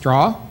like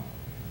straw.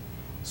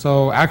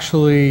 So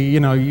actually, you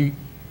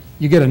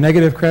get a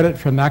negative credit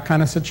from that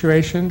kind of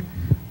situation,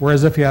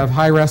 whereas if you have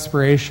high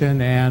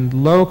respiration and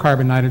low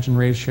carbon-nitrogen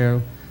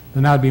ratio,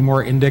 then that would be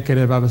more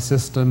indicative of a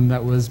system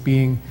that was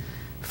being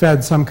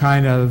fed some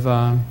kind of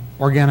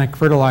organic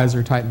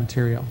fertilizer type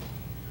material.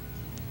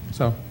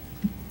 So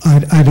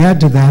I'd add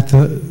to that,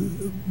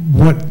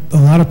 what a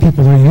lot of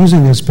people are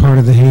using as part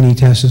of the Haney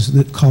test is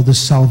called the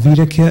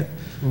Salvita kit,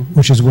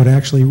 which is what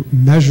actually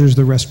measures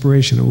the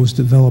respiration. It was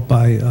developed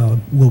by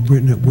Will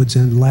Britton at Woods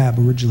End Lab.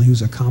 Originally, he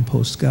was a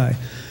compost guy.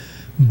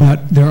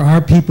 But there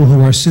are people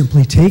who are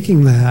simply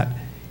taking that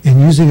and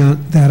using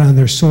that on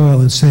their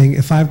soil and saying,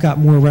 if I've got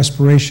more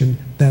respiration,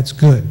 that's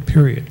good,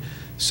 period.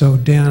 So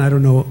Dan, I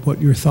don't know what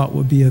your thought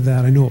would be of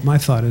that. I know what my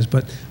thought is,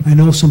 but I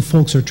know some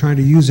folks are trying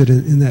to use it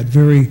in that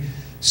very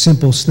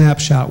simple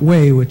snapshot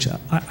way, which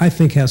I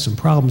think has some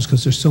problems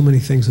because there's so many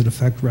things that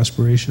affect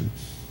respiration.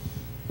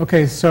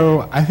 okay,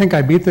 so I think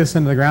I beat this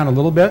into the ground a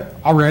little bit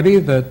already,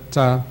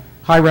 that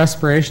high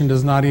respiration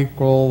does not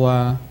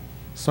equal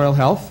soil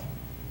health.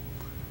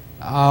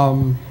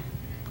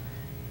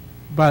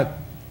 But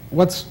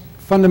what's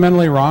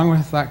fundamentally wrong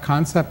with that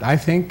concept, I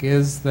think,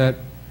 is that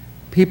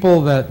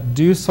people that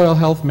do soil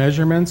health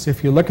measurements,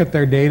 if you look at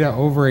their data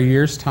over a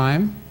year's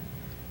time,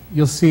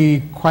 you'll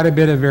see quite a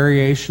bit of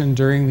variation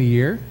during the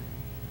year.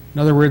 In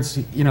other words,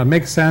 it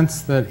makes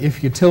sense that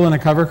if you till in a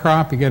cover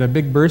crop, you get a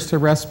big burst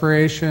of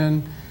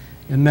respiration,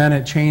 and then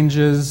it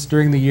changes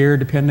during the year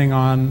depending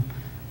on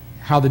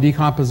how the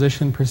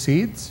decomposition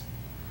proceeds.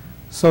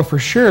 So for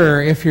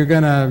sure, if you're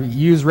going to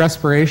use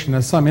respiration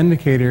as some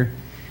indicator,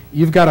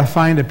 you've got to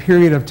find a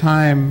period of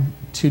time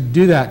to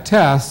do that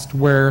test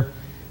where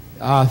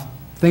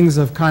things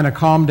have kind of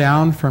calmed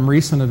down from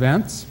recent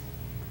events.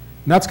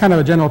 And that's kind of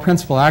a general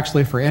principle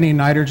actually for any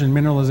nitrogen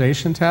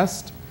mineralization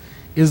test,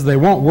 is they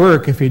won't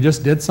work if you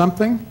just did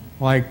something.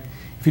 Like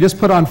if you just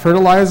put on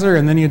fertilizer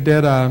and then you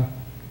did a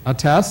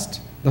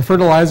test, the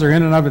fertilizer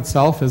in and of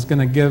itself is going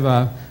to give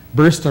a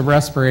burst of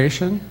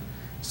respiration.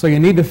 So you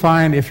need to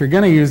find, if you're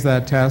going to use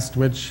that test,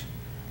 which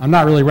I'm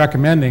not really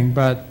recommending,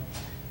 but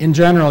in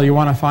general you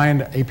want to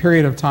find a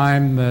period of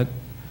time that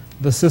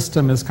the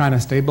system is kind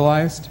of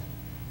stabilized.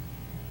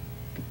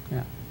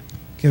 Yeah.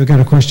 Okay, we've got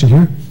a question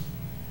here.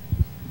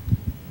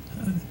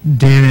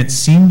 Dan, it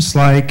seems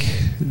like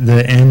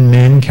the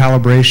N-min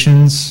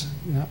calibrations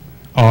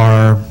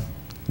are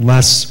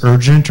less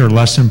urgent or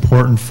less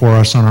important for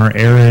us on our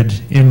arid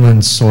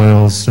inland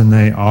soils than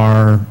they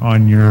are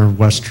on your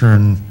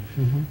western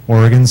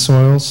Oregon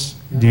soils.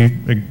 Yeah. Do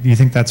you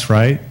think that's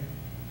right?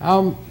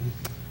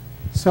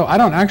 So I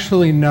don't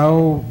actually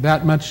know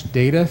that much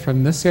data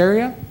from this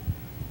area.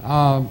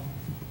 Did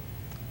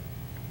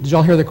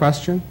y'all hear the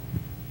question?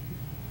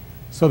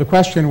 So the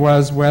question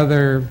was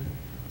whether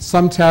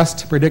some test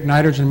to predict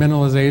nitrogen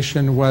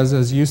mineralization was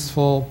as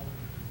useful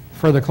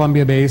for the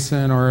Columbia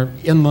Basin or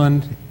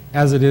inland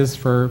as it is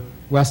for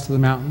west of the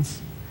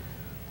mountains.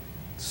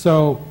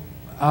 So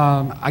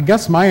I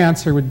guess my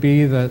answer would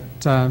be that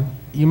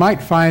you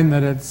might find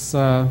that it's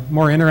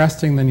more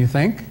interesting than you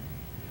think.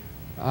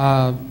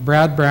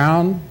 Brad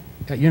Brown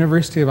at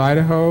University of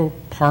Idaho,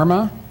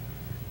 Parma,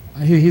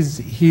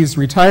 he's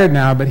retired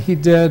now, but he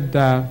did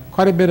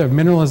quite a bit of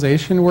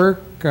mineralization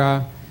work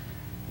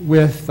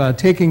with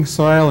taking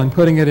soil and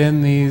putting it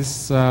in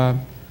these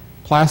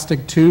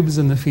plastic tubes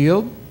in the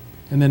field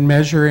and then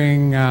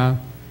measuring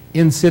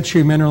in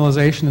situ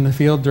mineralization in the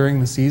field during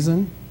the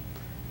season.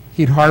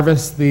 He'd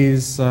harvest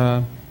these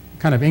kind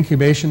of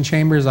incubation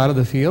chambers out of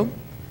the field.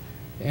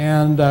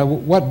 And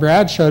what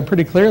Brad showed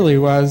pretty clearly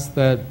was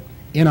that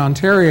in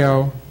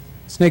Ontario,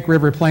 Snake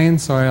River Plain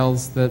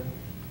soils that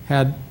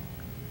had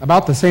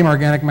about the same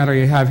organic matter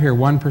you have here,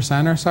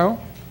 1% or so,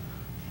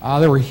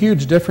 there were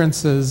huge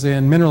differences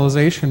in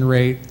mineralization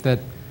rate that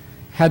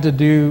had to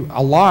do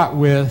a lot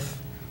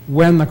with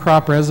when the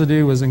crop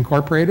residue was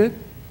incorporated.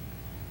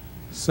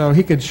 So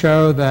he could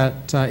show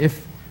that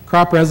if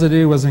crop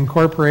residue was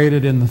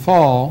incorporated in the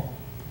fall,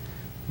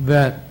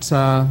 that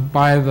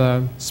by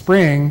the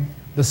spring,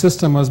 the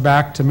system was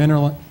back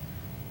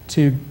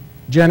to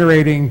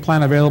generating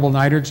plant available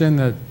nitrogen,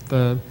 that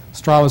the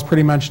straw was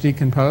pretty much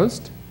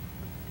decomposed.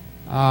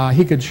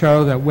 He could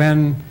show that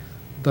when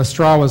the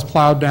straw was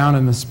plowed down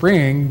in the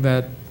spring,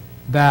 that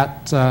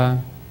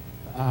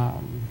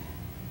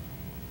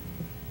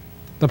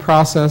the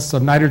process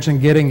of nitrogen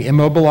getting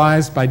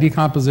immobilized by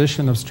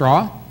decomposition of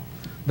straw,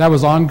 that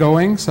was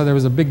ongoing, so there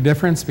was a big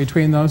difference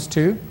between those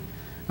two.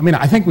 I mean,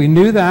 I think we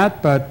knew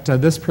that, but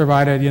this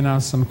provided,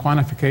 some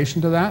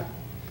quantification to that.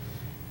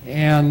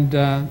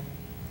 And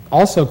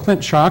also,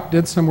 Clint Schock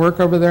did some work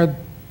over there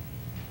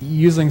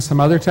using some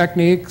other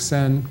techniques,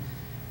 and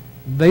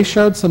they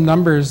showed some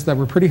numbers that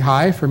were pretty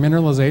high for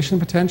mineralization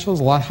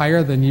potentials, a lot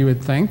higher than you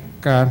would think,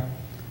 for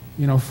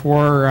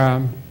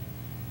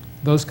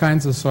those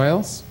kinds of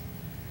soils.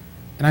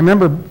 And I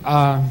remember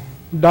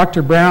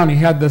Dr. Brown, he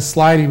had this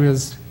slide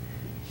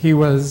he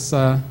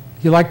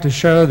liked to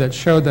show that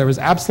showed there was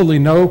absolutely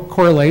no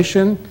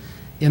correlation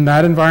in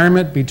that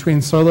environment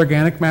between soil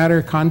organic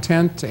matter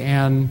content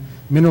and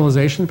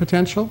mineralization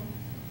potential.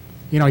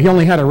 He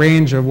only had a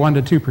range of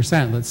 1% to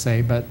 2%, let's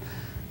say, but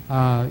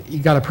he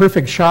got a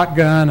perfect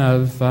shotgun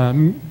of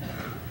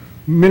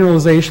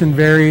mineralization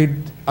varied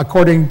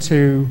according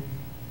to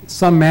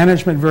some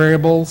management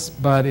variables,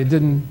 but it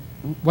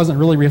wasn't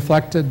really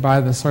reflected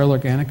by the soil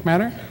organic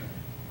matter.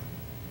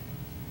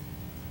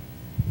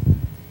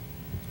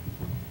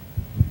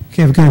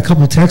 Okay, I've got a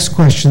couple of text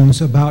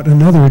questions about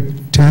another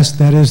test,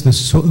 that is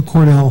the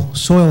Cornell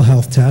soil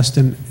health test.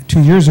 And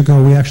 2 years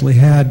ago, we actually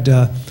had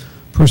a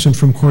person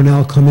from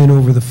Cornell come in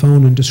over the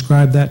phone and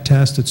describe that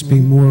test. It's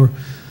being more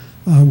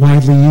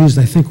widely used.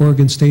 I think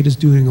Oregon State is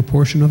doing a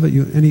portion of it.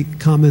 Any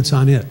comments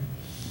on it?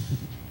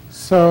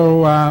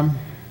 So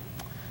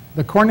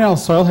the Cornell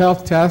soil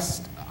health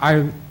test,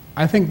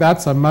 I think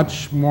that's a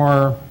much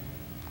more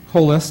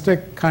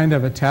holistic kind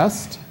of a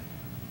test.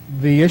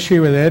 The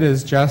issue with it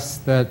is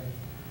just that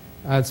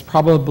it's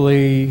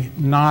probably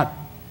not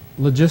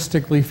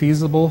logistically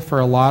feasible for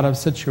a lot of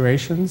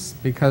situations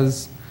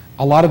because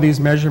a lot of these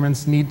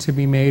measurements need to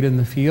be made in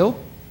the field.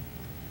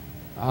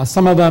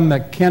 Some of them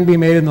that can be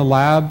made in the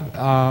lab,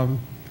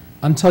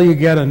 until you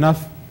get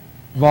enough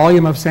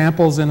volume of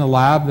samples in the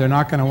lab, they're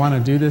not going to want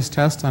to do this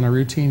test on a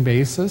routine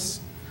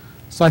basis.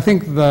 So I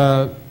think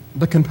the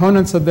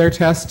components of their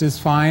test is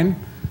fine,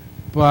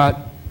 but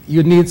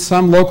you'd need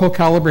some local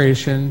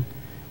calibration,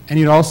 and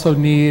you'd also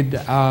need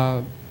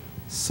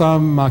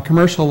some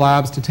commercial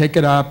labs to take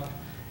it up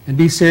and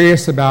be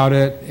serious about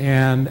it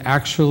and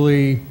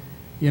actually,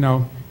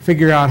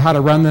 figure out how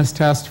to run this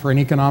test for an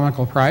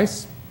economical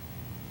price.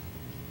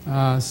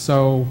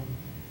 So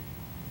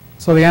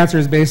the answer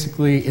is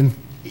basically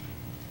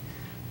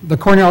the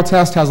Cornell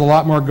test has a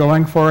lot more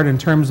going for it in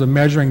terms of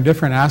measuring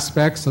different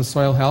aspects of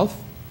soil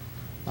health,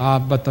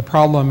 but the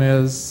problem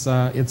is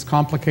it's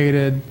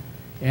complicated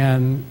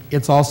and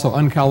it's also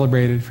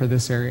uncalibrated for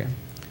this area.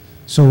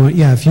 So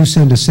yeah, if you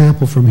send a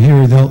sample from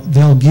here,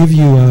 they'll give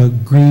you a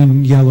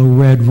green, yellow,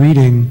 red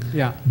reading.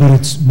 Yeah. But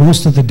it's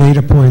most of the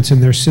data points in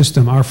their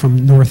system are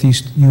from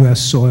Northeast U.S.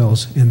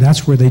 soils, and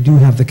that's where they do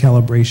have the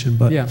calibration.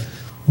 But yeah.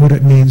 What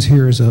it means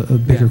here is a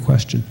bigger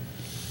question.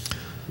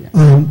 Yeah.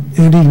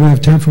 Andy, do we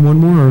have time for one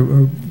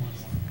more?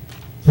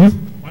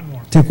 One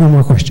more. Take one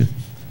more question.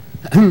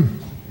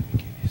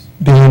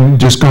 Dan,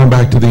 just going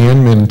back to the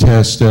NMIN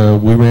test,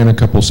 we ran a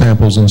couple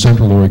samples in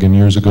Central Oregon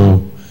years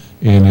ago,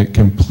 and it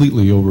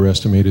completely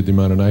overestimated the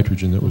amount of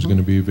nitrogen that was going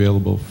to be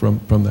available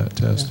from that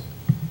test.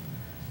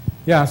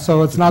 Yeah,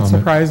 so it's not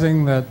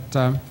surprising that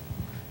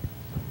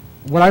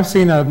what I've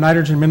seen of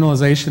nitrogen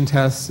mineralization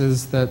tests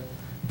is that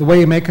the way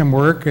you make them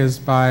work is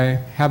by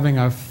having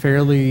a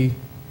fairly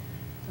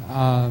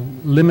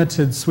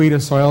limited suite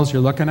of soils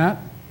you're looking at.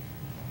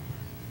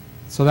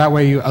 So that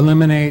way you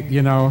eliminate,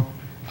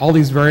 all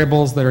these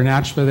variables that are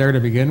naturally there to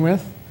begin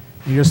with.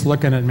 You're just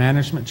looking at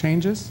management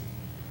changes.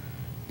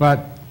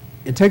 But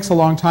it takes a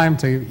long time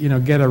to,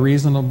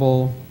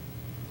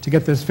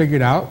 get this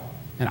figured out.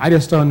 And I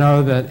just don't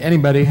know that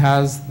anybody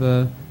has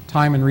the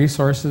time and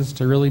resources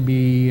to really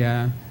be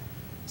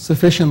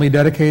sufficiently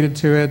dedicated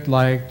to it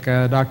like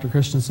Dr.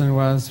 Christensen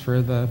was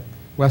for the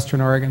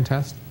Western Oregon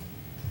test.